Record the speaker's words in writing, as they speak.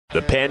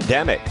the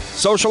pandemic,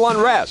 social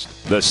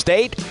unrest, the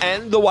state,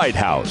 and the White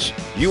House.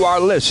 You are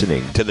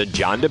listening to The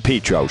John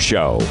DePetro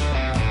Show.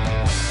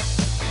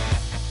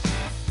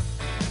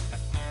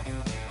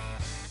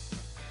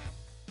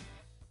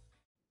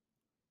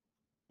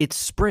 It's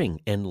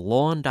spring, and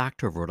Lawn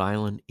Doctor of Rhode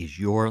Island is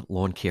your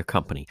lawn care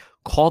company.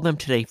 Call them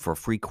today for a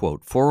free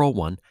quote,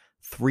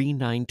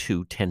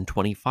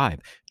 401-392-1025.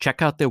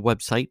 Check out their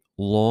website,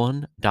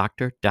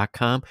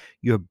 lawndoctor.com.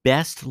 Your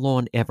best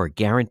lawn ever,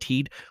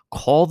 guaranteed.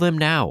 Call them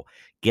now.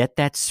 Get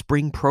that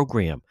spring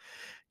program.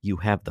 You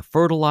have the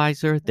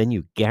fertilizer, then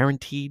you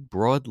guaranteed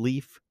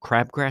broadleaf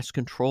crabgrass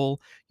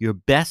control. Your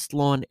best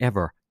lawn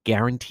ever,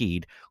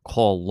 guaranteed.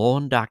 Call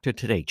Lawn Doctor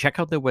today. Check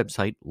out their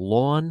website,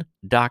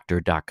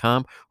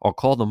 lawndoctor.com, or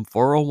call them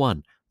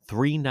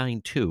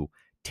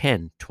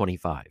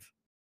 401-392-1025.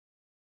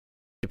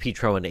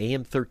 DePetro on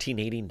AM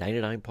 1380,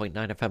 99.9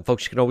 FM.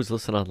 Folks, you can always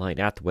listen online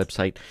at the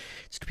website.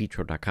 It's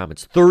DePetro.com.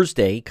 It's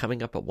Thursday,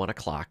 coming up at 1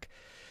 o'clock.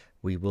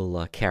 I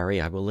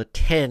will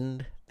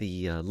attend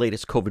the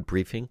latest COVID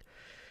briefing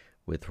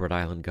with Rhode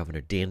Island Governor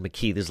Dan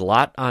McKee. There's a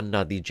lot on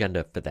the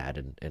agenda for that,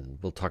 and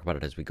we'll talk about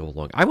it as we go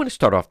along. I want to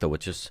start off, though,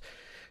 with just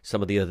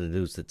some of the other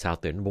news that's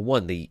out there. Number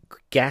one, the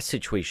gas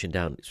situation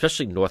down,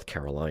 especially North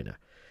Carolina,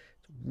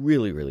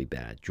 really, really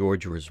bad.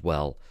 Georgia as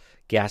well.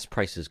 Gas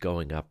prices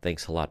going up.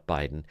 Thanks a lot,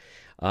 Biden.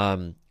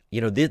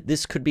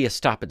 This could be a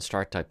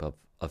stop-and-start type of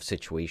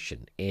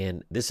situation,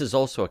 and this is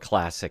also a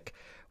classic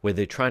where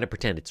they're trying to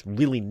pretend it's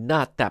really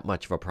not that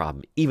much of a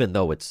problem, even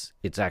though it's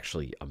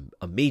actually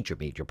a major,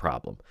 major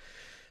problem.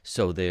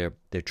 So they're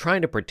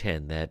trying to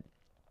pretend that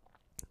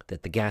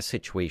the gas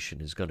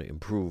situation is going to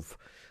improve,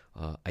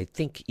 I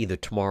think, either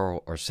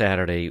tomorrow or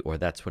Saturday, or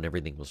that's when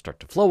everything will start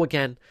to flow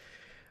again.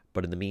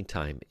 But in the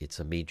meantime, it's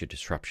a major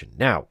disruption.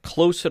 Now,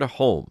 closer to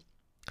home,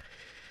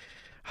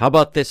 how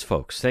about this,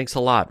 folks? Thanks a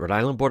lot. Rhode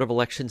Island Board of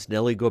Elections,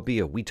 Nellie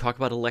Gorbea. We talk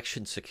about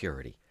election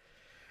security.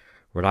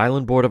 Rhode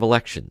Island Board of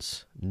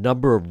Elections,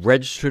 number of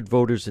registered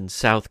voters in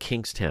South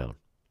Kingstown,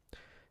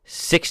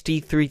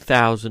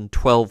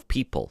 63,012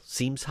 people.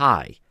 Seems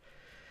high.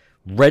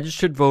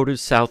 Registered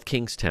voters, South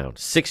Kingstown,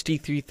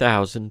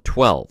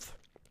 63,012.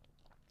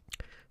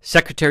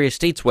 Secretary of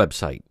State's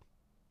website,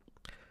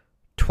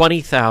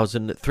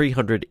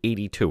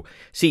 20,382.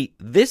 See,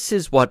 this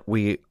is what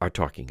we are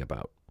talking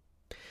about.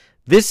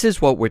 This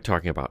is what we're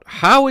talking about.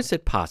 How is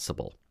it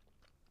possible?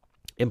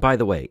 And by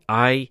the way,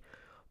 I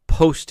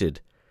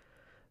posted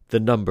the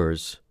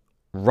numbers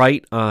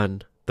right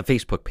on the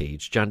Facebook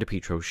page, John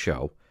DePetro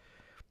Show.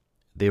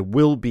 There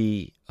will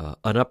be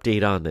an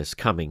update on this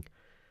coming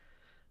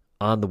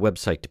on the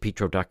website,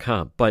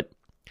 DePetro.com. But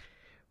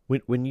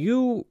when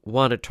you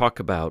want to talk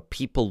about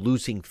people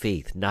losing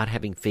faith, not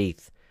having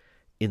faith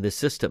in the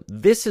system,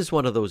 this is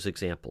one of those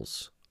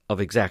examples of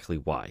exactly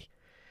why.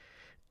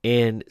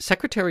 And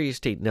Secretary of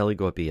State Nellie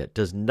Gorbea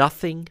does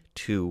nothing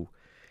to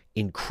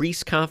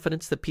increase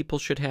confidence that people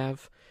should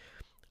have.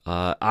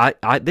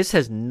 This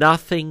has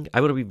nothing,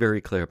 I want to be very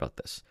clear about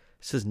this.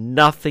 This has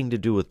nothing to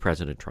do with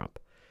President Trump.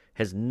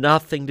 Has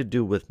nothing to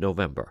do with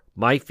November.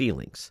 My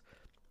feelings,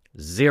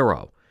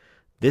 zero.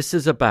 This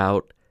is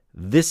about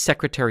this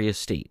Secretary of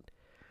State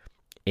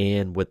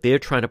and what they're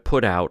trying to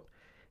put out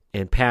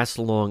and pass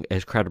along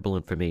as credible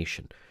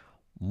information.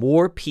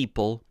 More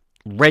people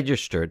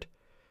registered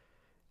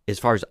as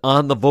far as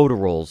on the voter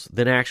rolls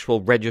than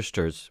actual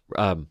registers,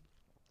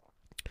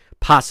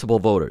 possible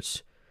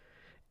voters.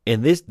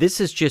 And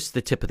this is just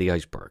the tip of the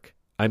iceberg.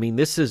 I mean,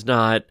 this is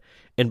not,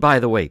 and by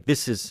the way,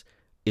 this is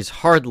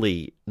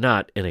hardly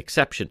not an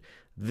exception.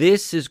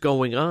 This is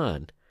going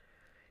on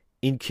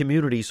in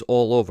communities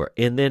all over.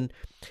 And then,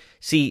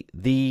 see,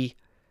 the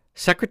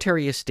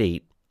Secretary of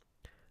State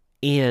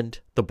and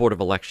the Board of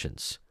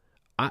Elections,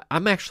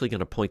 I'm actually going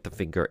to point the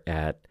finger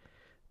at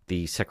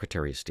the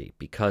Secretary of State,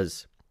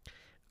 because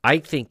I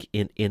think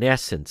in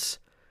essence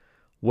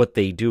what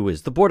they do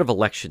is the Board of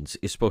Elections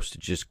is supposed to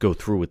just go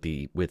through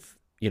with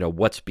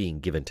what's being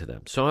given to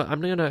them. So I'm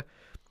going to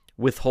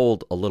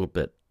withhold a little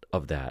bit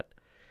of that.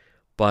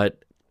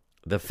 But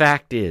the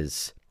fact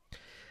is,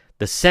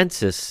 the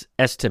census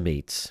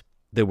estimates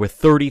there were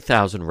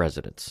 30,000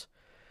 residents.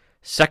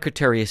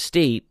 Secretary of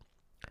State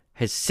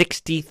has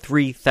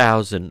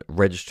 63,000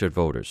 registered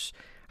voters.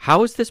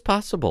 How is this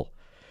possible?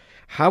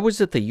 How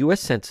is it the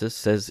U.S. Census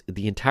says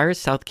the entire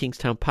South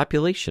Kingstown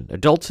population,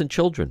 adults and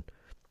children,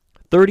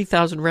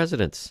 30,000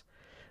 residents?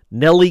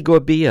 Nellie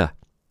Gorbea,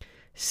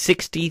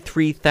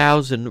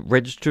 63,000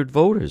 registered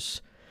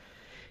voters.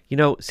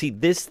 See,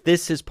 this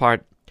is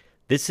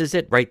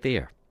it right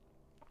there.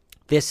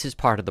 This is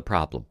part of the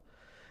problem.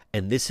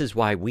 And this is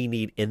why we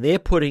need, and they're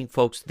putting,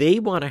 folks, they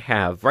want to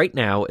have, right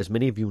now, as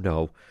many of you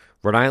know,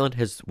 Rhode Island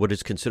has what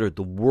is considered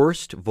the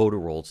worst voter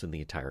rolls in the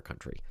entire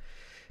country.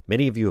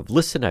 Many of you have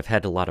listened. I've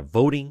had a lot of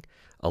voting,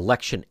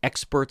 election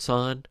experts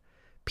on,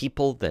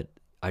 people that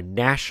are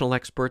national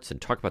experts and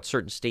talk about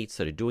certain states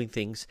that are doing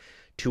things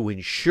to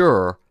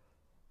ensure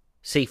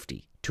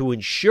safety, to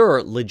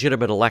ensure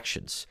legitimate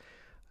elections.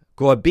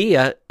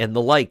 Gorbea and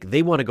the like,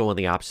 they want to go in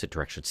the opposite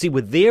direction. See,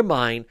 with their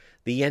mind,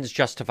 the ends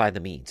justify the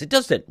means. It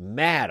doesn't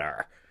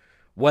matter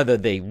whether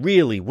they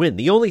really win.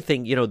 The only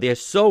thing, they're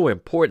so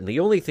important. The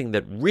only thing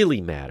that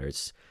really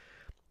matters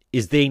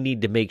is they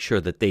need to make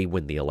sure that they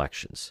win the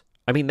elections.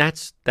 I mean,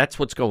 that's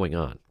what's going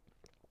on.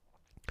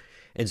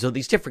 And so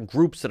these different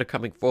groups that are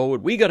coming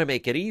forward, we got to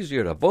make it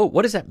easier to vote.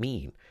 What does that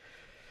mean?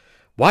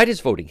 Why does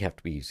voting have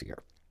to be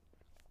easier?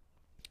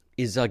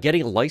 Is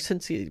getting a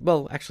license?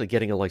 Well, actually,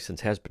 getting a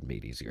license has been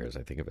made easier as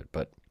I think of it.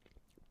 But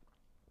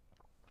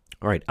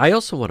all right, I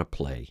also want to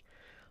play.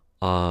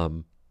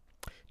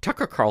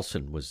 Tucker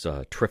Carlson was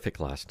terrific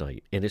last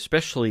night, and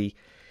especially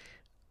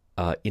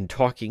in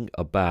talking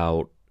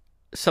about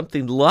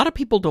something a lot of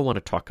people don't want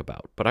to talk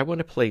about. But I want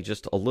to play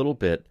just a little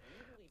bit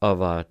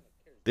of.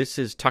 This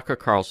is Tucker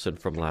Carlson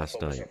from last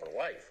night.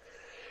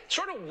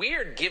 Sort of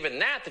weird, given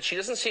that she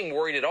doesn't seem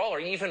worried at all or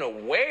even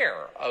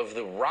aware of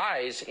the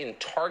rise in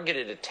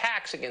targeted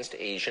attacks against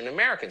Asian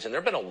Americans. And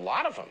there have been a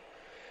lot of them.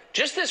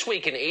 Just this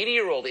week, an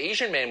 80-year-old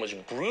Asian man was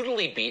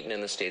brutally beaten in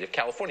the state of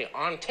California.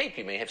 On tape,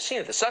 you may have seen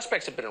it. The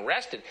suspects have been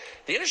arrested.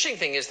 The interesting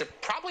thing is they're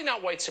probably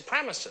not white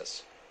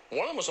supremacists.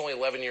 One of them was only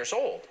 11 years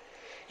old.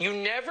 You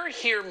never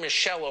hear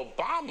Michelle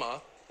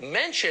Obama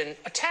mention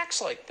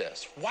attacks like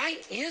this. Why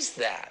is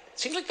that? It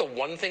seems like the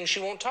one thing she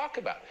won't talk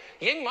about.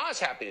 Ying Ma is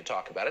happy to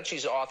talk about it.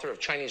 She's the author of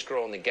Chinese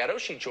Girl in the Ghetto.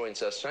 She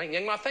joins us tonight.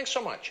 Ying Ma, thanks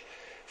so much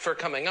for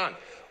coming on.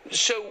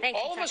 So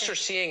all of us are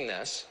seeing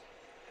this.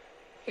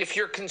 If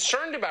you're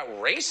concerned about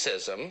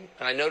racism,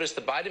 and I noticed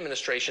the Biden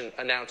administration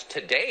announced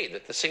today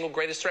that the single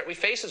greatest threat we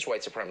face is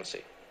white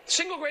supremacy.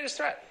 Single greatest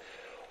threat.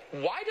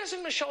 Why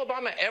doesn't Michelle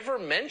Obama ever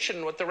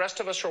mention what the rest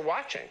of us are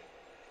watching?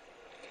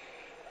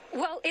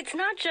 Well, it's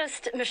not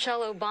just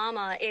Michelle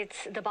Obama.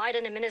 It's the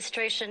Biden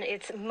administration.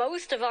 It's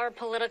most of our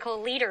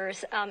political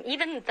leaders,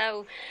 even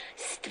though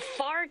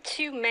far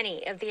too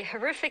many of the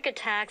horrific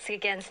attacks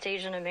against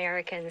Asian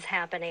Americans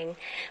happening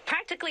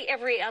practically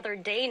every other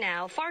day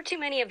now. Far too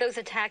many of those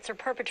attacks are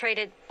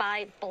perpetrated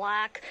by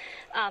black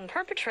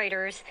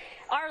perpetrators.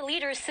 Our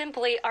leaders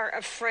simply are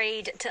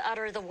afraid to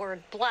utter the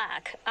word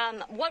black.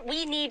 What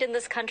we need in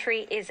this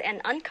country is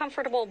an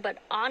uncomfortable but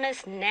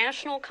honest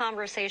national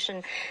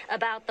conversation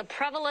about the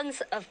prevalence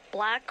of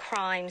black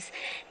crimes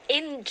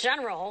in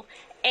general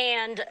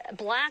and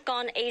black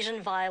on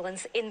Asian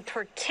violence in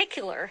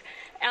particular.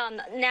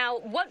 Now,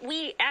 what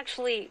we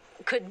actually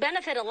could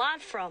benefit a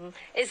lot from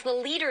is the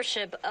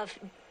leadership of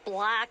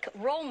black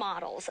role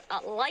models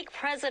like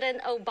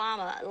President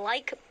Obama,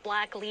 like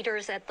black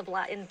leaders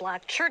in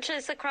black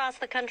churches across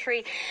the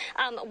country.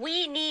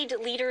 We need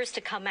leaders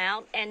to come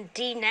out and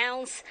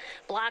denounce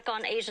black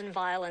on Asian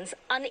violence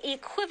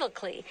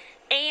unequivocally.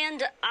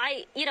 And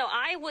I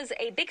was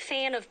a big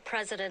fan of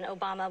President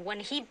Obama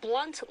when he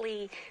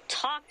bluntly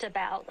talked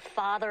about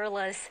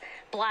fatherless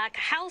black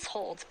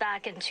households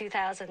back in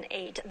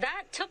 2008.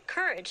 That took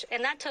courage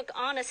and that took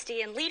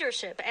honesty and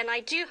leadership. And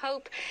I do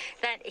hope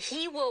that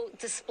he will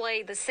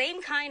display the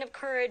same kind of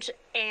courage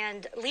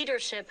and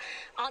leadership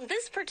on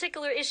this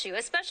particular issue,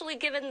 especially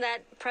given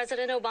that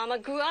President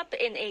Obama grew up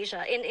in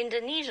Asia, in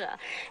Indonesia.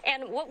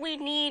 And what we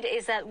need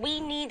is that we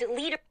need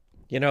leaders.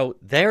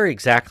 They're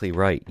exactly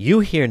right.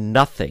 You hear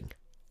nothing.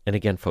 And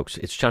again, folks,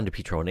 it's John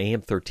DePietro on AM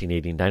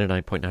 1380,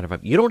 99.9 FM.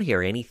 You don't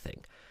hear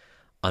anything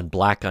on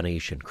black on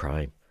Asian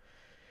crime.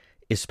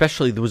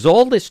 Especially, there was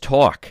all this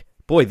talk.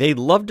 Boy, they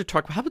love to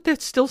talk. How about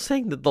that still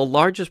saying that the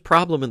largest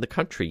problem in the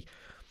country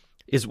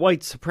is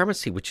white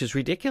supremacy, which is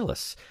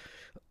ridiculous.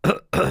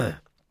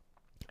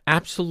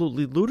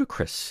 Absolutely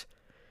ludicrous.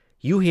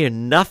 You hear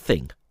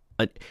nothing.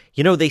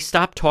 They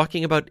stopped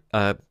talking about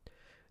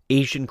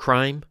Asian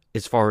crime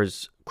as far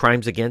as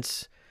crimes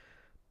against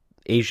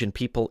Asian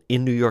people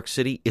in New York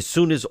City as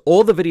soon as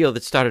all the video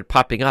that started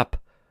popping up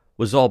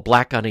was all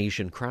black on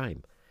Asian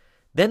crime.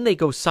 Then they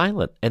go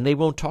silent and they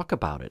won't talk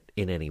about it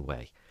in any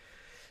way.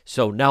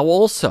 So now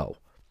also,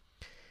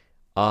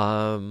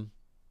 I'm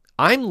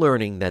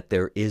learning that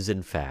there is,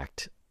 in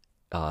fact,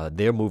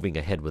 they're moving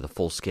ahead with a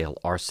full-scale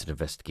arson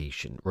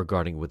investigation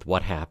regarding with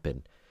what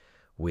happened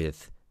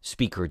with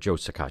Speaker Joe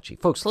Shekarchi.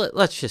 Folks,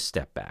 let's just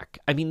step back.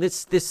 I mean,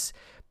 this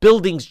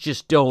buildings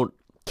just don't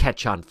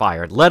catch on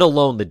fire, let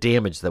alone the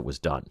damage that was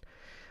done.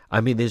 I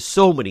mean, there's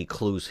so many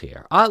clues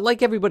here.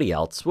 Like everybody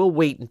else, we'll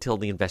wait until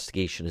the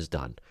investigation is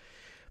done.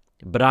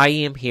 But I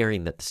am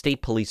hearing that the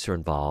state police are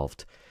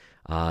involved.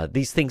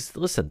 These things,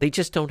 listen, they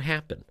just don't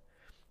happen.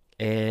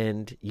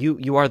 And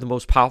you are the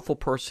most powerful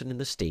person in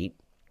the state.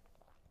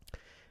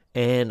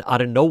 And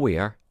out of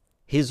nowhere,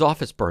 his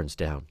office burns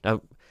down.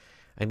 Now,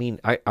 I mean,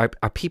 are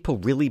people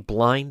really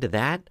blind to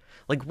that?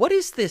 Like, what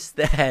is this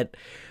that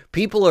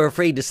people are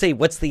afraid to say?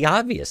 What's the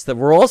obvious that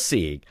we're all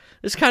seeing?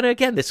 This kind of,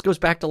 again, this goes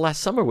back to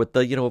last summer with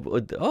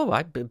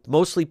the,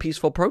 mostly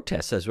peaceful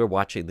protests as we're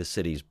watching the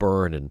cities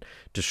burn and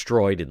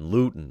destroyed and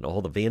loot and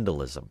all the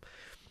vandalism.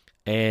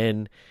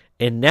 And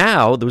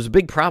now there was a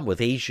big problem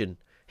with Asian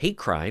hate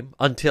crime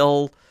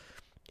until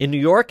in New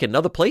York and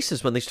other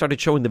places when they started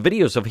showing the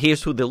videos of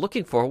here's who they're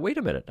looking for. Wait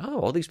a minute. Oh,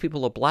 all these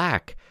people are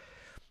black.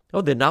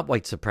 Oh, they're not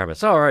white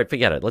supremacists. All right,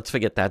 forget it. Let's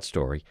forget that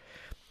story.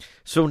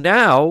 So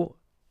now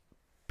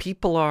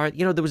people are,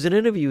 there was an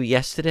interview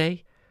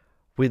yesterday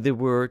where there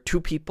were two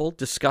people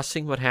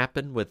discussing what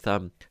happened with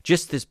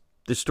just this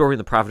story in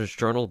the Providence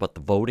Journal about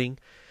the voting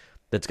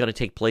that's going to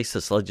take place,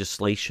 this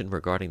legislation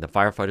regarding the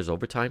firefighters'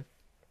 overtime.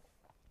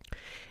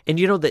 And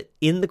you know that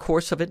in the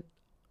course of it,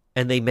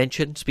 and they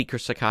mentioned Speaker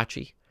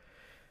Shekarchi,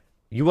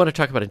 you want to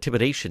talk about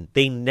intimidation,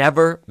 they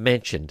never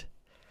mentioned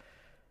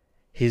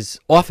his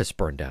office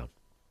burned down.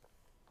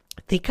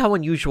 Think how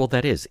unusual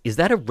that is. Is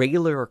that a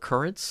regular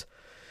occurrence?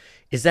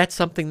 Is that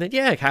something that,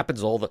 it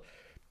happens all the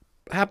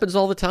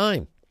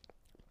time?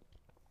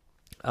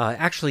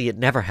 Actually, it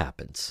never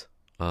happens.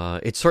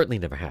 It certainly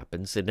never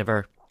happens. It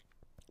never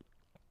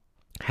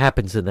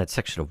happens in that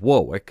section of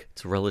Warwick.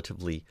 It's a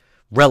relatively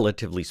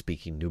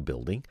speaking, new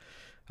building.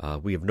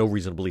 We have no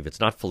reason to believe it's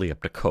not fully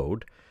up to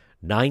code.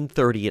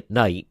 9:30 at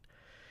night,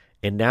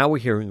 and now we're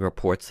hearing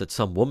reports that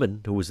some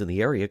woman who was in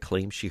the area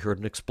claims she heard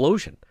an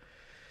explosion.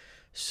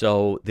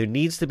 So there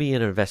needs to be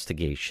an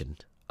investigation.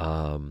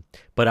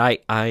 But I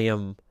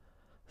am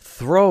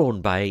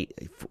thrown by,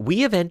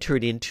 we have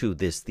entered into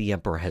this the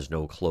emperor has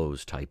no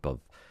clothes type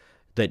of,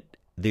 that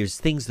there's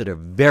things that are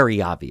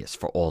very obvious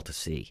for all to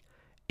see,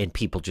 and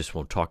people just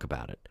won't talk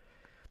about it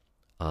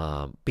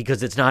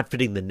because it's not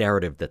fitting the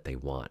narrative that they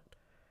want.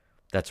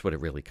 That's what it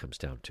really comes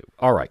down to.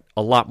 All right,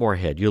 a lot more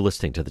ahead. You're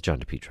listening to The John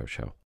DePetro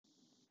Show.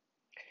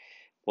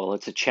 Well,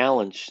 it's a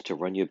challenge to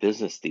run your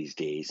business these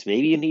days.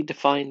 Maybe you need to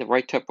find the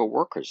right type of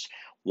workers.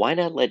 Why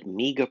not let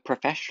MEGA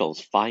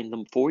Professionals find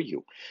them for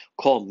you?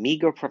 Call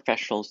MEGA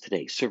Professionals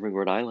today, serving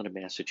Rhode Island and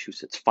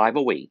Massachusetts,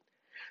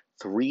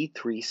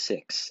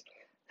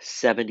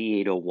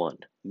 508-336-7801.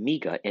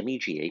 MEGA,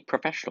 M-E-G-A,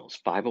 Professionals,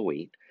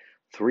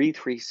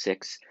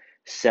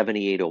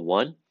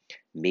 508-336-7801.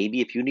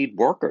 Maybe if you need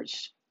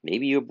workers,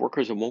 maybe you have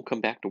workers that won't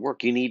come back to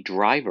work. You need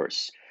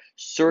drivers,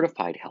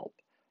 certified help,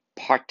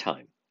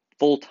 part-time,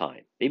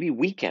 full-time, maybe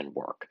weekend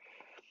work.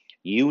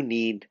 You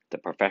need the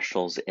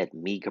professionals at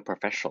MEGA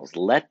Professionals.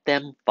 Let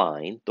them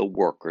find the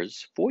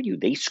workers for you.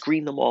 They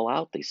screen them all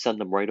out. They send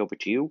them right over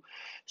to you.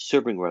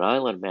 Serving Rhode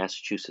Island,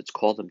 Massachusetts.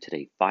 Call them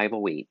today,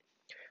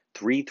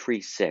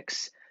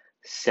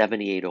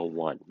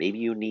 508-336-7801. Maybe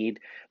you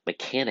need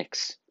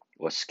mechanics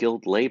or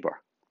skilled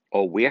labor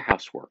or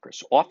warehouse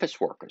workers, office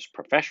workers,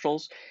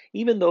 professionals,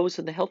 even those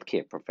in the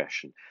healthcare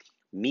profession.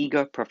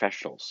 MEGA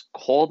Professionals.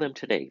 Call them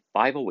today,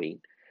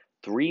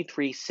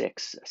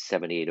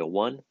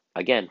 508-336-7801.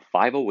 Again,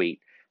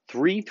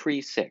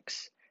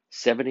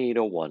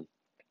 508-336-7801.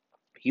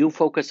 You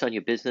focus on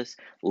your business.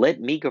 Let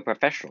MEGA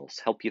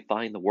Professionals help you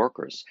find the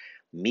workers.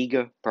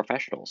 MEGA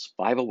Professionals,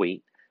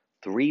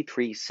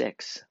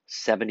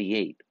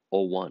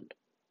 508-336-7801.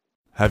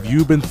 Have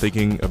you been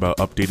thinking about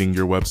updating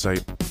your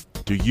website?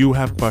 Do you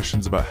have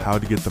questions about how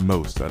to get the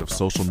most out of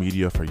social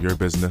media for your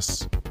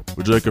business?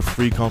 Would you like a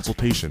free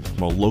consultation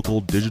from a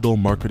local digital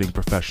marketing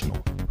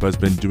professional who has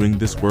been doing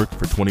this work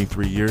for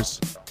 23 years?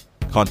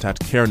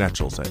 Contact Karen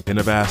Etchels at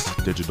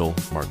Innovast Digital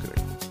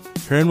Marketing.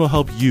 Karen will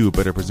help you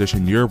better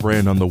position your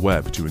brand on the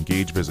web to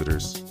engage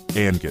visitors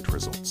and get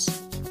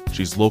results.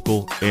 She's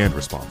local and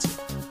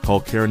responsive. Call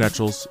Karen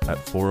Etchels at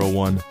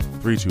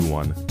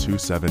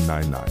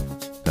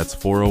 401-321-2799. That's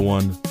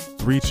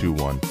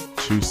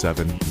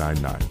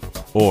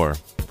 401-321-2799. Or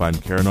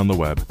find Karen on the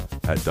web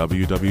at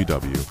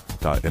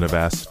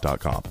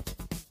www.innovast.com.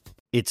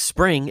 It's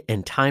spring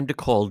and time to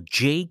call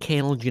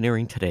JKL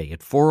Engineering today at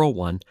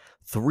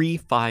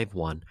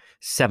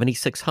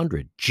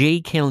 401-351-7600.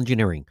 JKL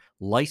Engineering,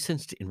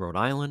 licensed in Rhode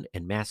Island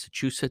and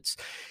Massachusetts.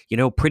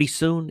 Pretty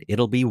soon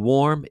it'll be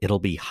warm, it'll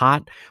be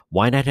hot.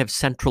 Why not have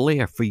central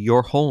air for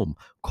your home?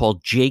 Call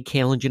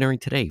JKL Engineering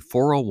today,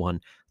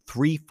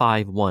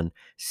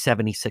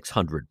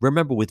 401-351-7600.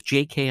 Remember, with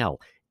JKL,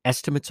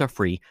 estimates are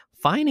free.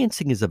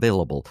 Financing is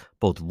available,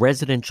 both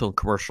residential and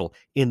commercial.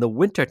 In the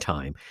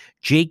wintertime,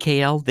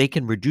 JKL, they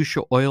can reduce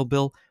your oil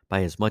bill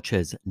by as much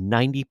as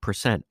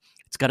 90%.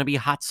 It's going to be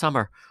a hot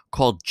summer.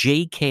 Call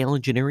JKL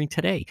Engineering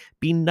today.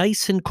 Be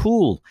nice and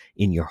cool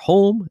in your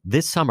home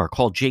this summer.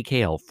 Call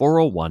JKL,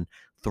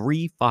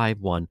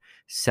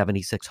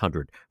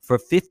 401-351-7600. For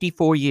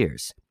 54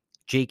 years,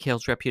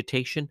 JKL's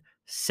reputation,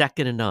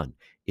 second to none,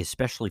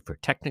 especially for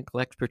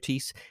technical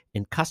expertise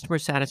and customer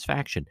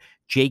satisfaction.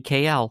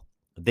 JKL,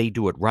 they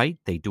do it right.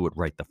 They do it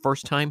right the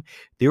first time.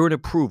 They're an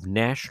approved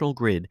National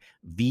Grid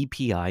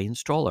VPI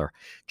installer.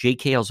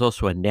 JKL is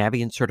also a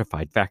Navient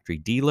certified factory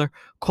dealer.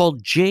 Call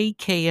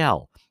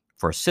JKL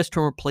for a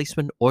system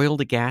replacement, oil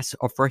to gas,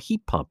 or for a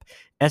heat pump.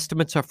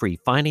 Estimates are free.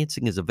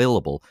 Financing is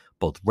available,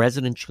 both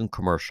residential and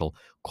commercial.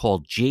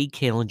 Call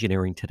JKL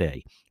Engineering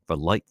today.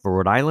 For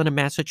Rhode Island and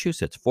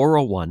Massachusetts,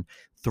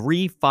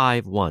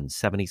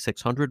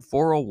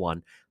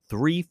 401-351-7600,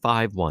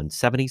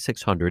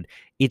 401-351-7600.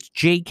 It's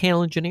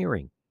JKL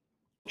Engineering.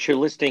 You're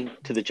listening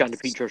to the John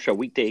DePetro Show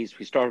weekdays.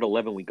 We start at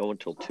 11. We go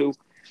until 2.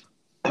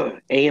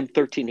 AM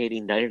 1380,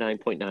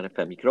 99.9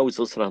 FM. You can always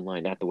listen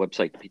online at the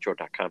website,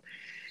 depetro.com.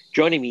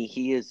 Joining me,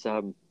 he is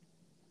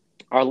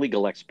our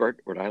legal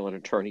expert, Rhode Island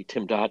attorney,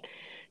 Tim Dodd.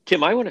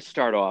 Tim, I want to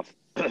start off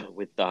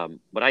with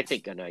what I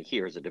think and I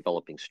hear is a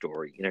developing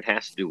story, and it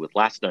has to do with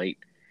last night.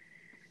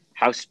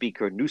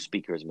 New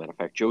Speaker, as a matter of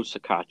fact, Joe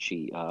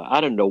Sacacci,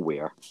 out of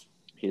nowhere,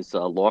 his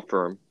law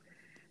firm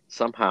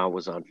somehow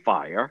was on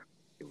fire.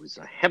 It was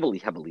heavily,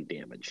 heavily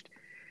damaged.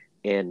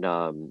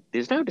 And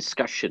there's now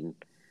discussion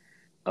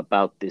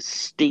about this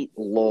state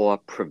law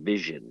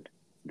provision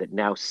that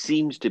now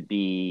seems to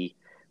be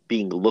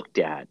being looked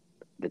at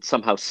that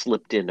somehow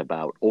slipped in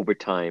about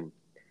overtime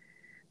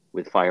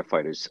with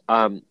firefighters.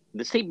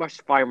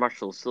 The fire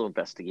marshal is still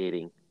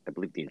investigating. I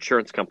believe the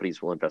insurance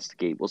companies will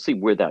investigate. We'll see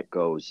where that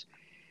goes.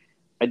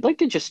 I'd like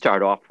to just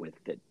start off with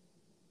that.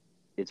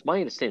 It's my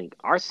understanding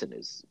arson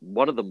is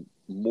one of the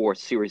more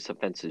serious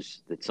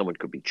offenses that someone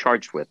could be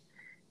charged with,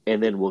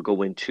 and then we'll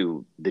go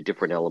into the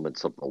different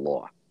elements of the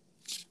law.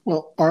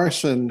 Well,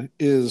 arson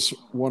is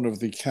one of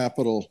the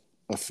capital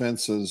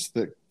offenses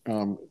that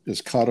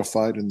is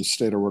codified in the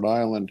state of Rhode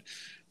Island.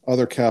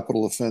 Other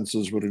capital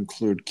offenses would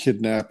include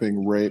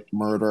kidnapping, rape,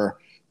 murder,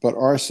 but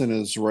arson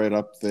is right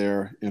up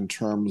there in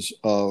terms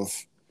of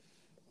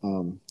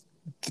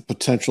the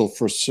potential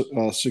for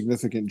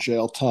significant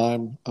jail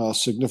time,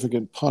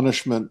 significant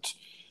punishment.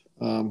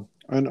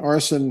 And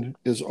arson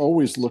is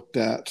always looked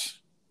at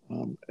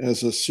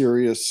as a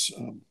serious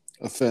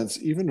offense,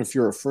 even if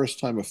you're a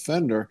first-time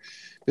offender,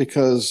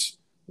 because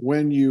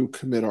when you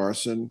commit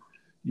arson,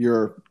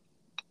 you're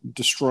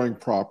destroying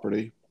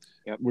property,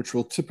 which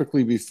will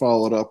typically be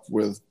followed up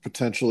with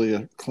potentially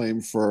a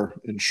claim for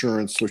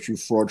insurance, which you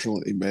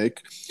fraudulently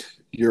make.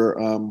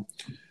 You're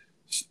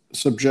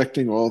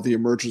subjecting all the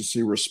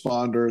emergency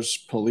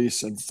responders,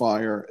 police and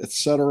fire,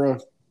 etc.,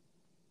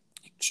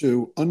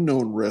 to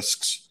unknown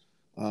risks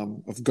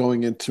of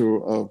going into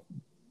a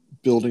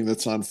building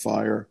that's on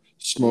fire,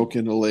 smoke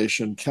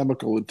inhalation,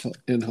 chemical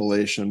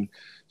inhalation.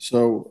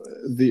 So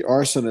the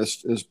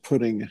arsonist is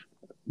putting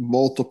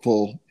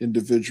multiple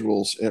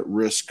individuals at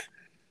risk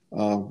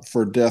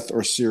for death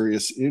or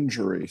serious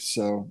injury.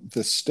 So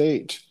the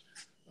state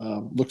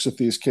looks at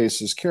these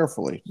cases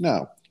carefully.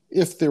 Now,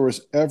 if there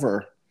was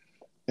ever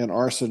an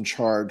arson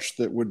charge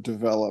that would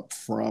develop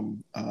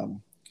from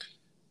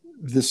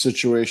this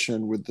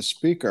situation with the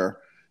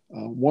speaker,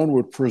 one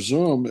would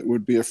presume it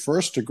would be a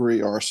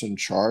first-degree arson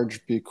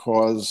charge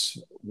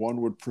because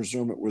one would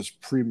presume it was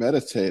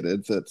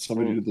premeditated, that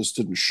somebody just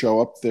didn't show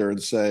up there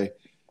and say,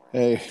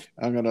 hey,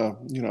 I'm going to,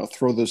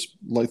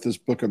 light this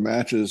book of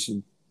matches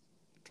and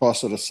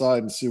toss it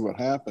aside and see what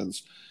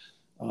happens.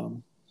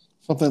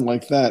 Something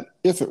like that,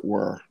 if it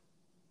were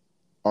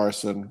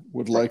arson,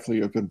 would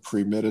likely have been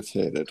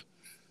premeditated.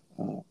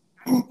 A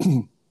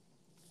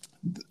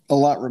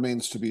lot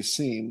remains to be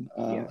seen.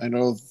 I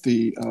know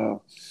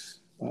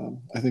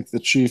I think the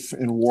chief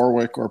in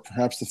Warwick, or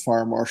perhaps the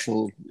fire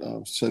marshal,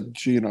 said,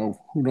 who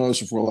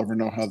knows if we'll ever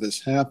know how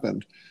this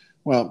happened.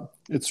 Well,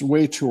 it's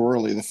way too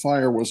early. The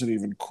fire wasn't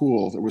even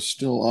cooled. It was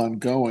still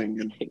ongoing.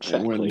 And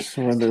exactly.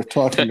 when they're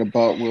talking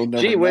about, we'll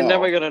never know. We're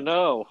never going to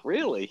know.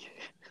 Really?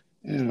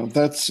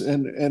 That's,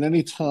 and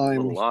any time.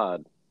 A little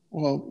odd.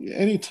 Well,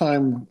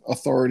 anytime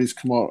authorities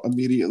come out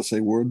immediately and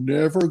say, we're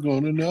never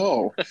going to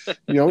know,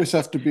 you always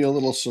have to be a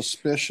little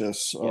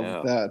suspicious of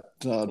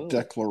that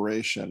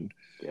declaration.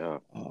 Yeah.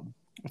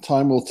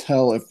 Time will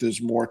tell if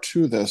there's more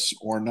to this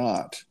or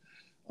not.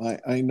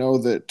 I know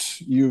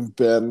that you've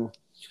been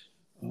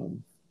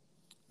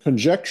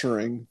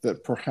conjecturing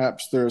that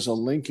perhaps there's a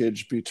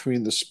linkage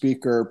between the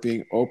speaker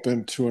being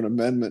open to an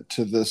amendment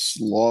to this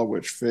law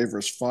which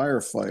favors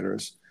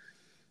firefighters.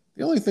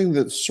 The only thing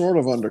that sort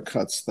of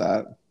undercuts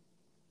that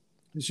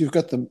is you've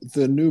got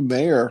the new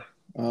mayor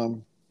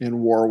in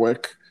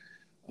Warwick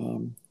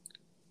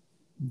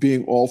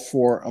being all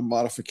for a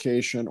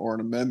modification or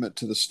an amendment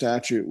to the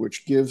statute,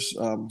 which gives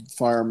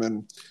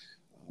firemen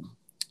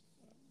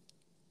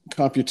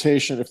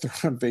computation if they're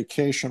on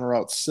vacation or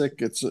out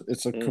sick. It's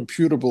a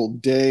computable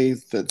day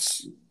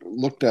that's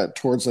looked at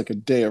towards like a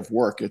day of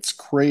work. It's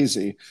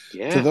crazy.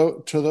 Yeah.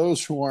 To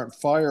those who aren't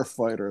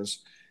firefighters,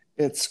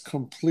 it's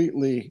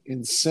completely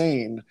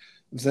insane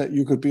that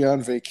you could be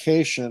on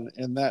vacation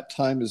and that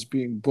time is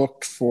being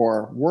booked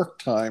for work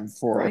time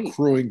for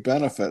accruing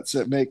benefits.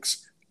 It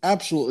makes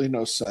absolutely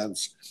no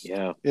sense.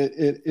 Yeah.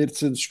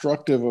 It's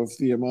instructive of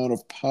the amount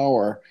of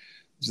power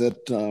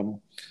that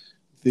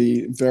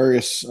the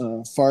various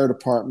fire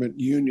department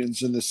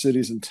unions in the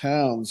cities and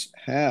towns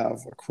have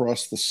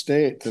across the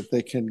state, that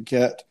they can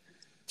get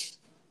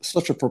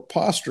such a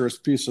preposterous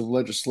piece of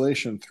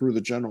legislation through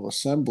the General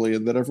Assembly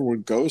and that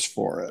everyone goes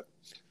for it.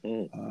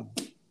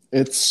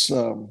 It's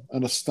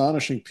an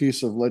astonishing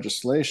piece of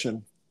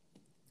legislation.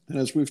 And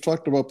as we've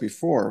talked about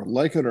before,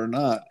 like it or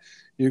not,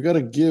 you've got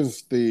to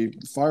give the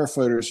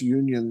firefighters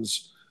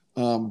unions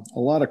a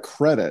lot of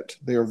credit.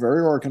 They are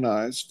very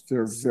organized.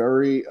 They're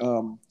very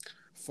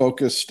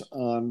focused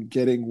on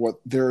getting what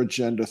their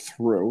agenda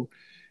through.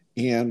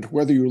 And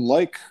whether you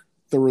like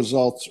the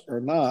results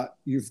or not,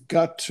 you've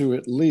got to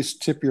at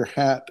least tip your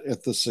hat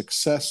at the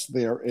success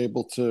they are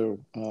able to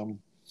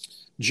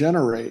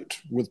generate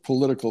with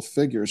political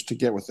figures to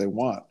get what they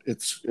want.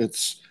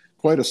 It's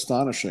quite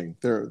astonishing.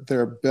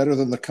 They're better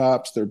than the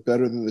cops. They're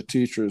better than the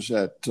teachers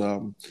at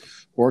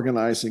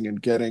organizing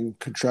and getting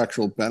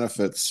contractual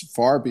benefits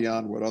far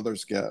beyond what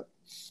others get.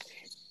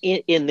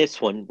 In this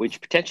one,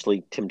 which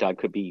potentially, Tim Dodd,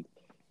 could be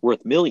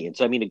worth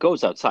millions. I mean, it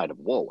goes outside of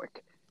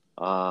Warwick.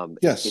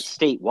 Yes. It's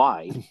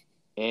statewide.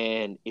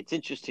 And it's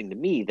interesting to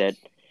me that,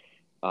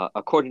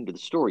 according to the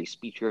story,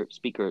 Speaker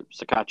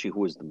Sakachi,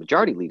 who was the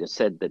majority leader,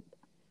 said that,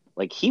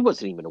 like, he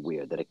wasn't even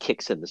aware that it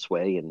kicks in this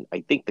way. And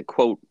I think the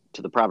quote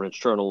to the Providence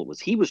Journal was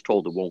he was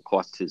told it won't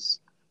cost his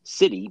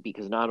city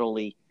because not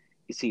only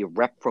is he a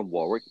rep from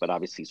Warwick, but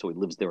obviously so he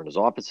lives there and his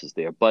office is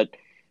there, but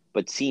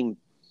seemed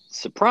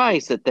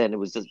surprised that then it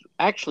was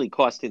actually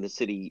costing the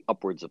city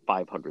upwards of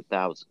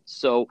 $500,000.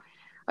 So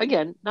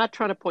again, not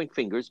trying to point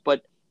fingers,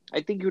 but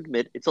I think you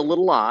admit it's a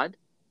little odd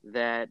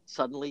that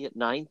suddenly at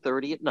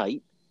 9:30 at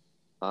night,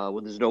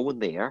 when there's no one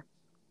there,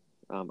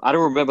 I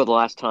don't remember the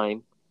last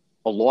time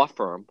a law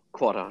firm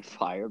caught on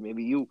fire.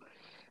 Maybe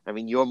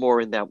you're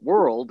more in that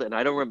world, and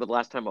I don't remember the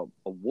last time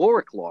a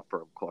Warwick law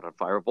firm caught on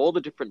fire. Of all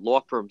the different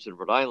law firms in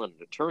Rhode Island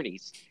and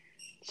attorneys,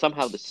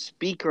 somehow the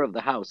Speaker of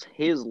the House,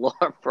 his law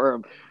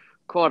firm,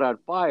 caught on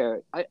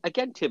fire.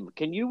 Again, Tim,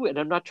 can you, and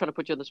I'm not trying to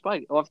put you on the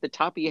spot, off the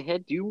top of your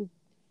head, do you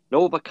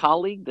know of a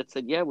colleague that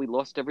said, yeah, we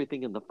lost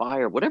everything in the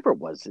fire, whatever it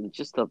was, in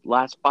just the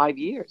last 5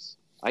 years?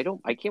 I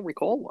can't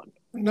recall one.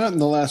 Not in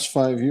the last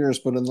 5 years,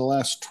 but in the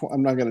last,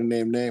 I'm not going to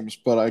name names,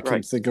 but I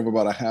can think of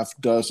about a half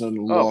dozen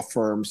law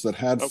firms that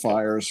had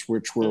fires,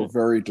 which were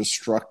very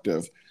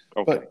destructive.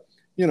 Okay. But,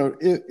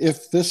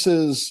 if this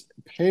is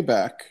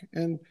payback,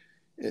 and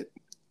this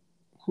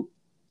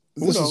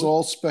is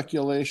all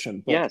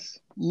speculation, but yes.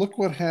 Look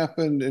what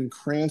happened in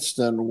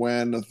Cranston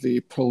when the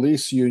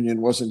police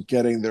union wasn't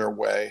getting their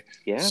way.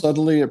 Yeah.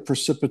 Suddenly it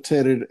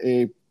precipitated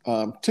a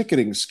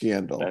ticketing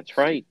scandal. That's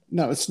right.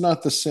 Now, it's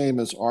not the same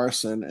as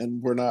arson,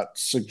 and we're not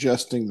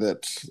suggesting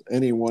that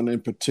anyone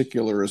in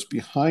particular is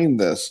behind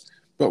this,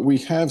 but we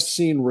have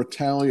seen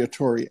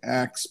retaliatory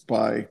acts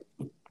by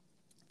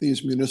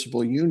these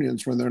municipal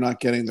unions when they're not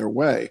getting their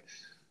way.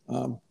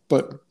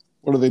 But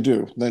what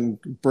do? Then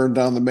burn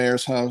down the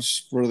mayor's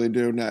house? What do they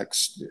do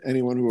next?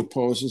 Anyone who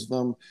opposes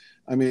them?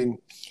 I mean,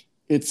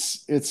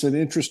 it's an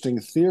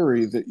interesting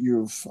theory that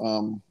you've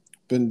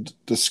been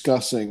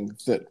discussing,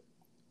 that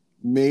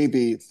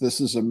maybe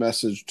this is a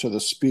message to the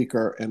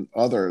speaker and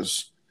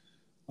others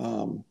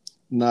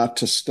not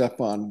to step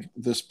on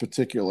this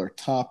particular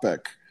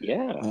topic.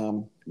 Yeah,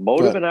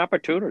 motive and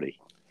opportunity.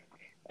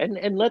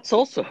 And let's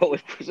also,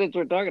 since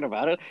we're talking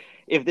about it,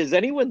 if there's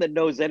anyone that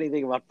knows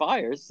anything about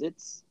fires,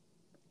 it's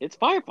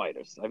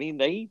firefighters. I mean,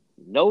 they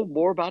know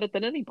more about it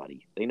than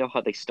anybody. They know how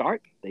they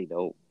start. They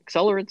know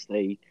accelerants.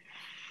 They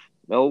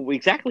know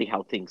exactly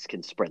how things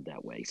can spread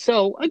that way.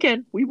 So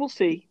again, we will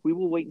see. We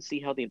will wait and see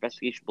how the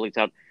investigation plays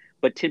out.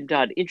 But Tim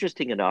Dodd,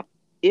 interesting enough,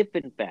 if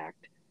in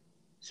fact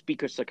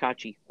Speaker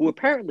Sakachi, who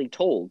apparently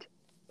told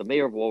the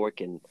mayor of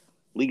Warwick and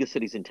League of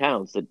Cities and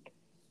Towns that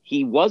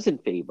he was in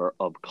favor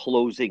of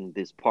closing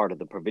this part of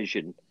the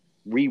provision,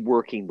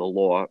 reworking the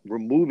law,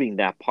 removing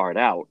that part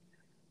out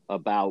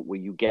about where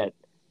you get,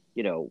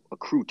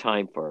 accrue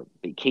time for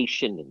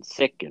vacation and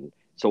sick, and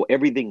so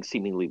everything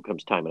seemingly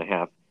becomes time and a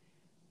half.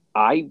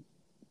 I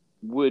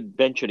would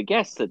venture to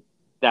guess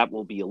that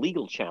will be a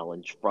legal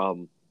challenge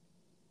from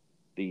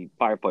the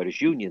firefighters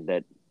union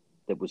that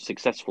was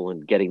successful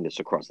in getting this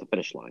across the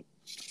finish line.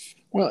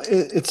 Well,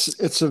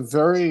 it's a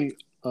very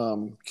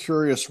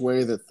curious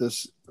way that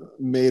this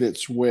made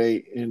its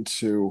way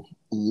into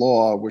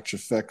law, which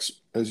affects,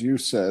 as you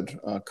said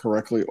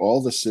correctly,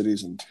 all the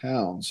cities and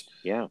towns.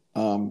 Yeah.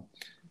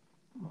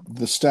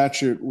 The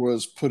statute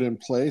was put in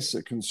place.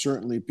 It can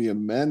certainly be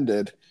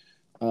amended.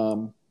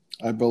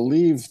 I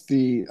believe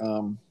the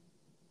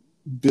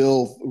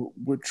bill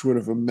which would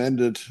have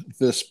amended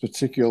this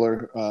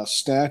particular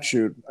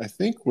statute, I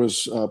think,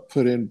 was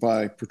put in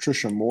by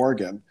Patricia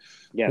Morgan,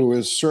 who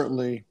is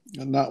certainly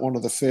not one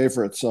of the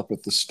favorites up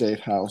at the State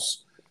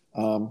House.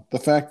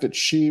 The fact that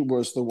she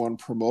was the one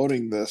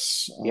promoting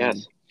this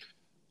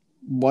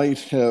might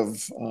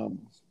have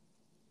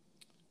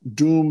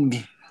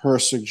doomed her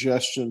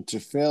suggestion to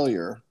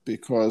failure,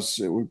 because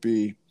it would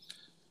be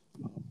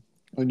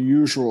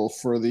unusual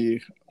for the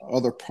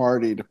other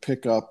party to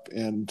pick up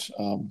and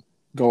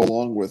go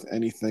along with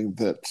anything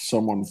that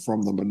someone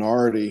from the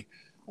minority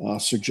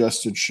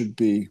suggested should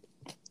be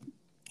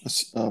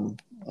an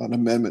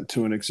amendment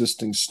to an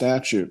existing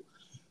statute.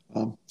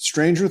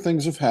 Stranger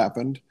things have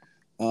happened.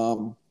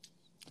 A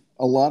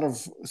lot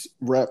of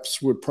reps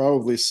would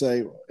probably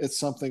say it's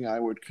something I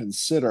would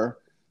consider.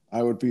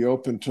 I would be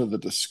open to the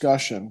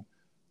discussion.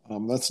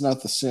 That's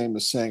not the same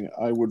as saying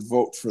I would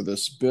vote for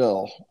this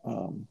bill.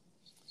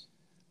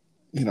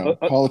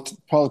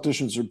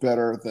 Politicians are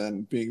better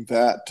than being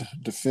that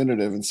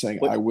definitive and saying,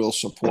 I will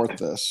support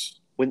this.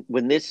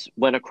 When this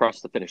went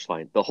across the finish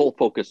line, the whole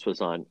focus was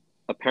on,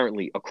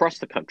 apparently across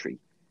the country,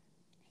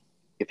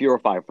 if you're a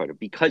firefighter,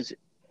 because,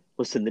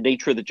 listen, the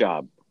nature of the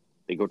job,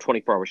 they go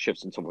 24-hour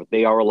shifts and so forth.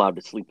 They are allowed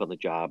to sleep on the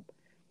job.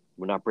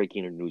 We're not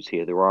breaking any news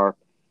here. There are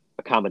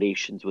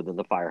accommodations within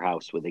the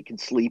firehouse where they can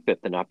sleep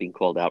if they're not being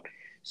called out.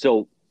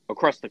 So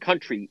across the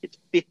country, it's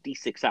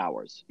 56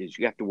 hours.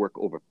 You have to work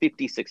over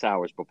 56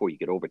 hours before you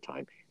get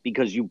overtime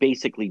because you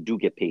basically do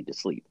get paid to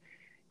sleep.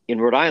 In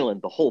Rhode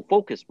Island, the whole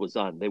focus was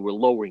on they were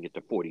lowering it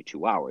to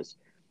 42 hours.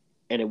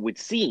 And it would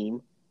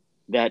seem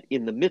that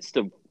in the midst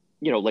of,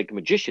 like a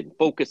magician,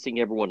 focusing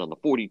everyone on the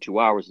 42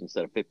 hours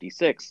instead of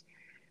 56,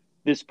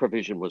 this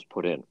provision was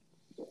put in.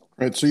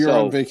 Right. So you're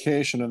on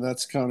vacation, and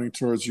that's counting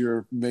towards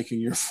your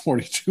making your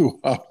 42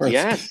 hours.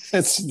 Yes.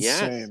 It's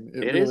insane.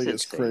 Yes, it really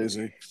is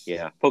crazy.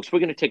 Yeah. Folks, we're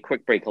going to take a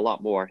quick break. A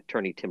lot more.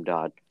 Attorney Tim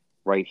Dodd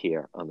right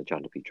here on the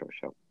John DePetro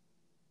Show.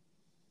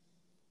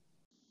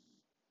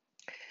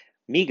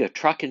 MEGA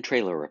Truck and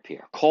Trailer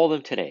Repair. Call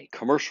them today.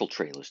 Commercial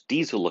trailers,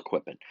 diesel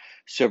equipment,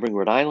 serving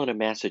Rhode Island and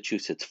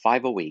Massachusetts.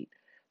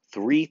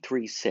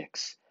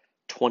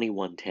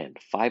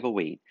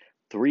 508-336-2110.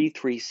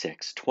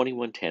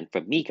 508-336-2110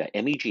 for MEGA,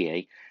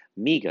 M-E-G-A,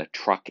 MEGA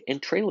Truck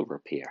and Trailer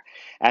Repair.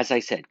 As I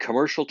said,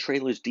 commercial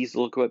trailers,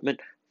 diesel equipment,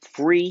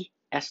 free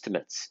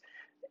estimates,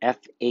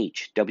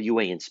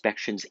 FHWA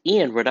inspections,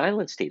 and Rhode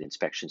Island State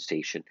Inspection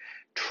Station,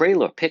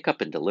 trailer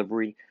pickup and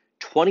delivery,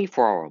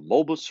 24-hour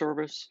mobile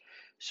service,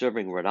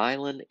 serving Rhode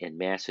Island and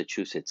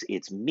Massachusetts.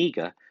 It's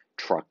MEGA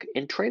Truck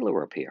and Trailer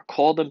Repair.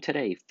 Call them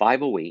today,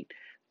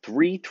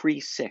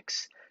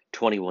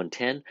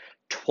 508-336-2110,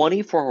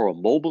 24-hour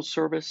mobile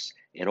service,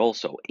 and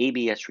also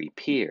ABS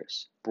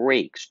repairs,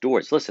 brakes,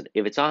 doors. Listen,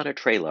 if it's on a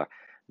trailer,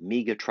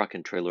 MEGA Truck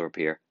and Trailer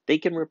Repair, they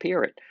can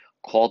repair it.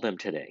 Call them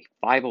today,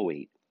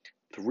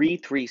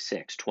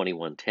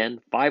 508-336-2110,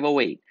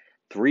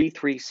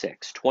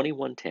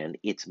 508-336-2110.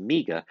 It's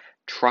MEGA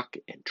Truck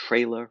and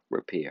Trailer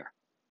Repair.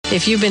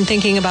 If you've been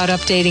thinking about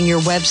updating your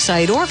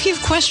website, or if you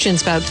have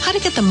questions about how to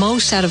get the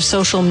most out of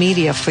social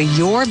media for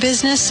your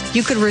business,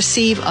 you could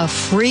receive a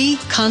free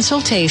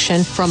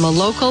consultation from a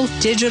local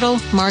digital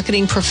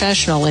marketing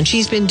professional, and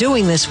she's been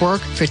doing this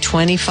work for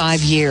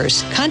 25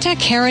 years.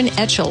 Contact Karen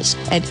Etchels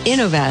at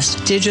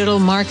Innovast Digital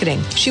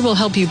Marketing. She will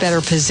help you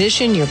better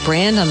position your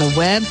brand on the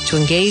web to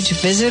engage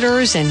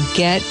visitors and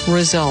get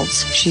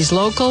results. She's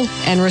local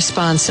and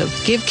responsive.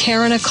 Give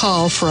Karen a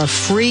call for a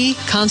free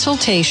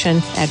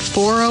consultation at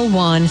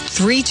 401-321-2799.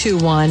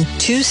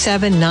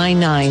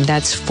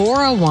 That's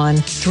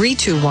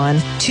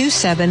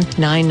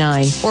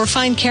 401-321-2799. Or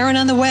find Karen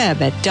on the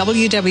web at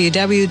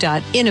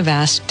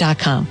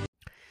www.innovast.com.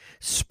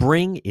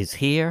 Spring is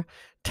here.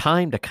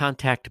 Time to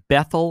contact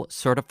Bethel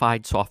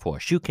Certified Soft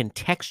Wash. You can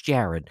text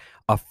Jared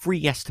a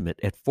free estimate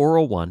at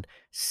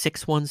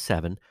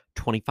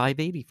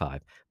 401-617-2585.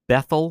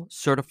 Bethel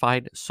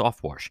Certified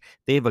Soft Wash.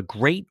 They have a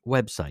great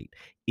website.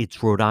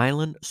 It's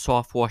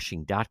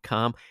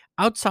Rhode-IslandSoftWashing.com.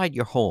 Outside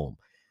your home,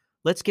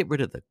 let's get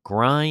rid of the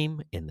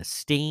grime and the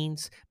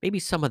stains, maybe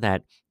some of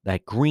that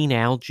green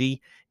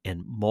algae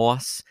and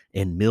moss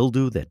and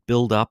mildew that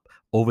build up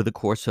over the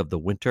course of the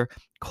winter.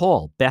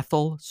 Call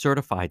Bethel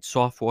Certified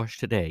Soft Wash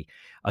today.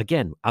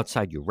 Again,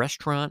 outside your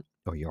restaurant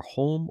or your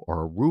home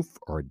or a roof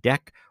or a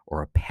deck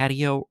or a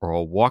patio or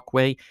a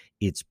walkway,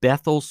 it's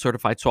Bethel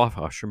Certified Soft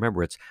Wash.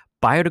 Remember, it's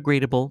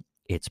biodegradable,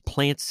 it's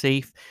plant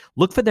safe.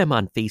 Look for them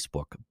on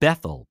Facebook,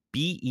 Bethel,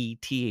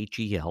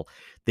 Bethel.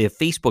 Their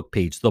Facebook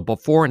page, the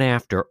before and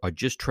after, are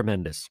just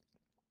tremendous.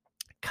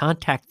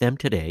 Contact them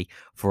today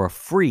for a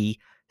free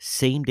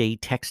same-day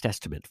text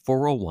estimate,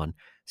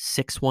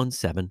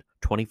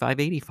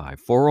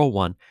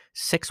 401-617-2585,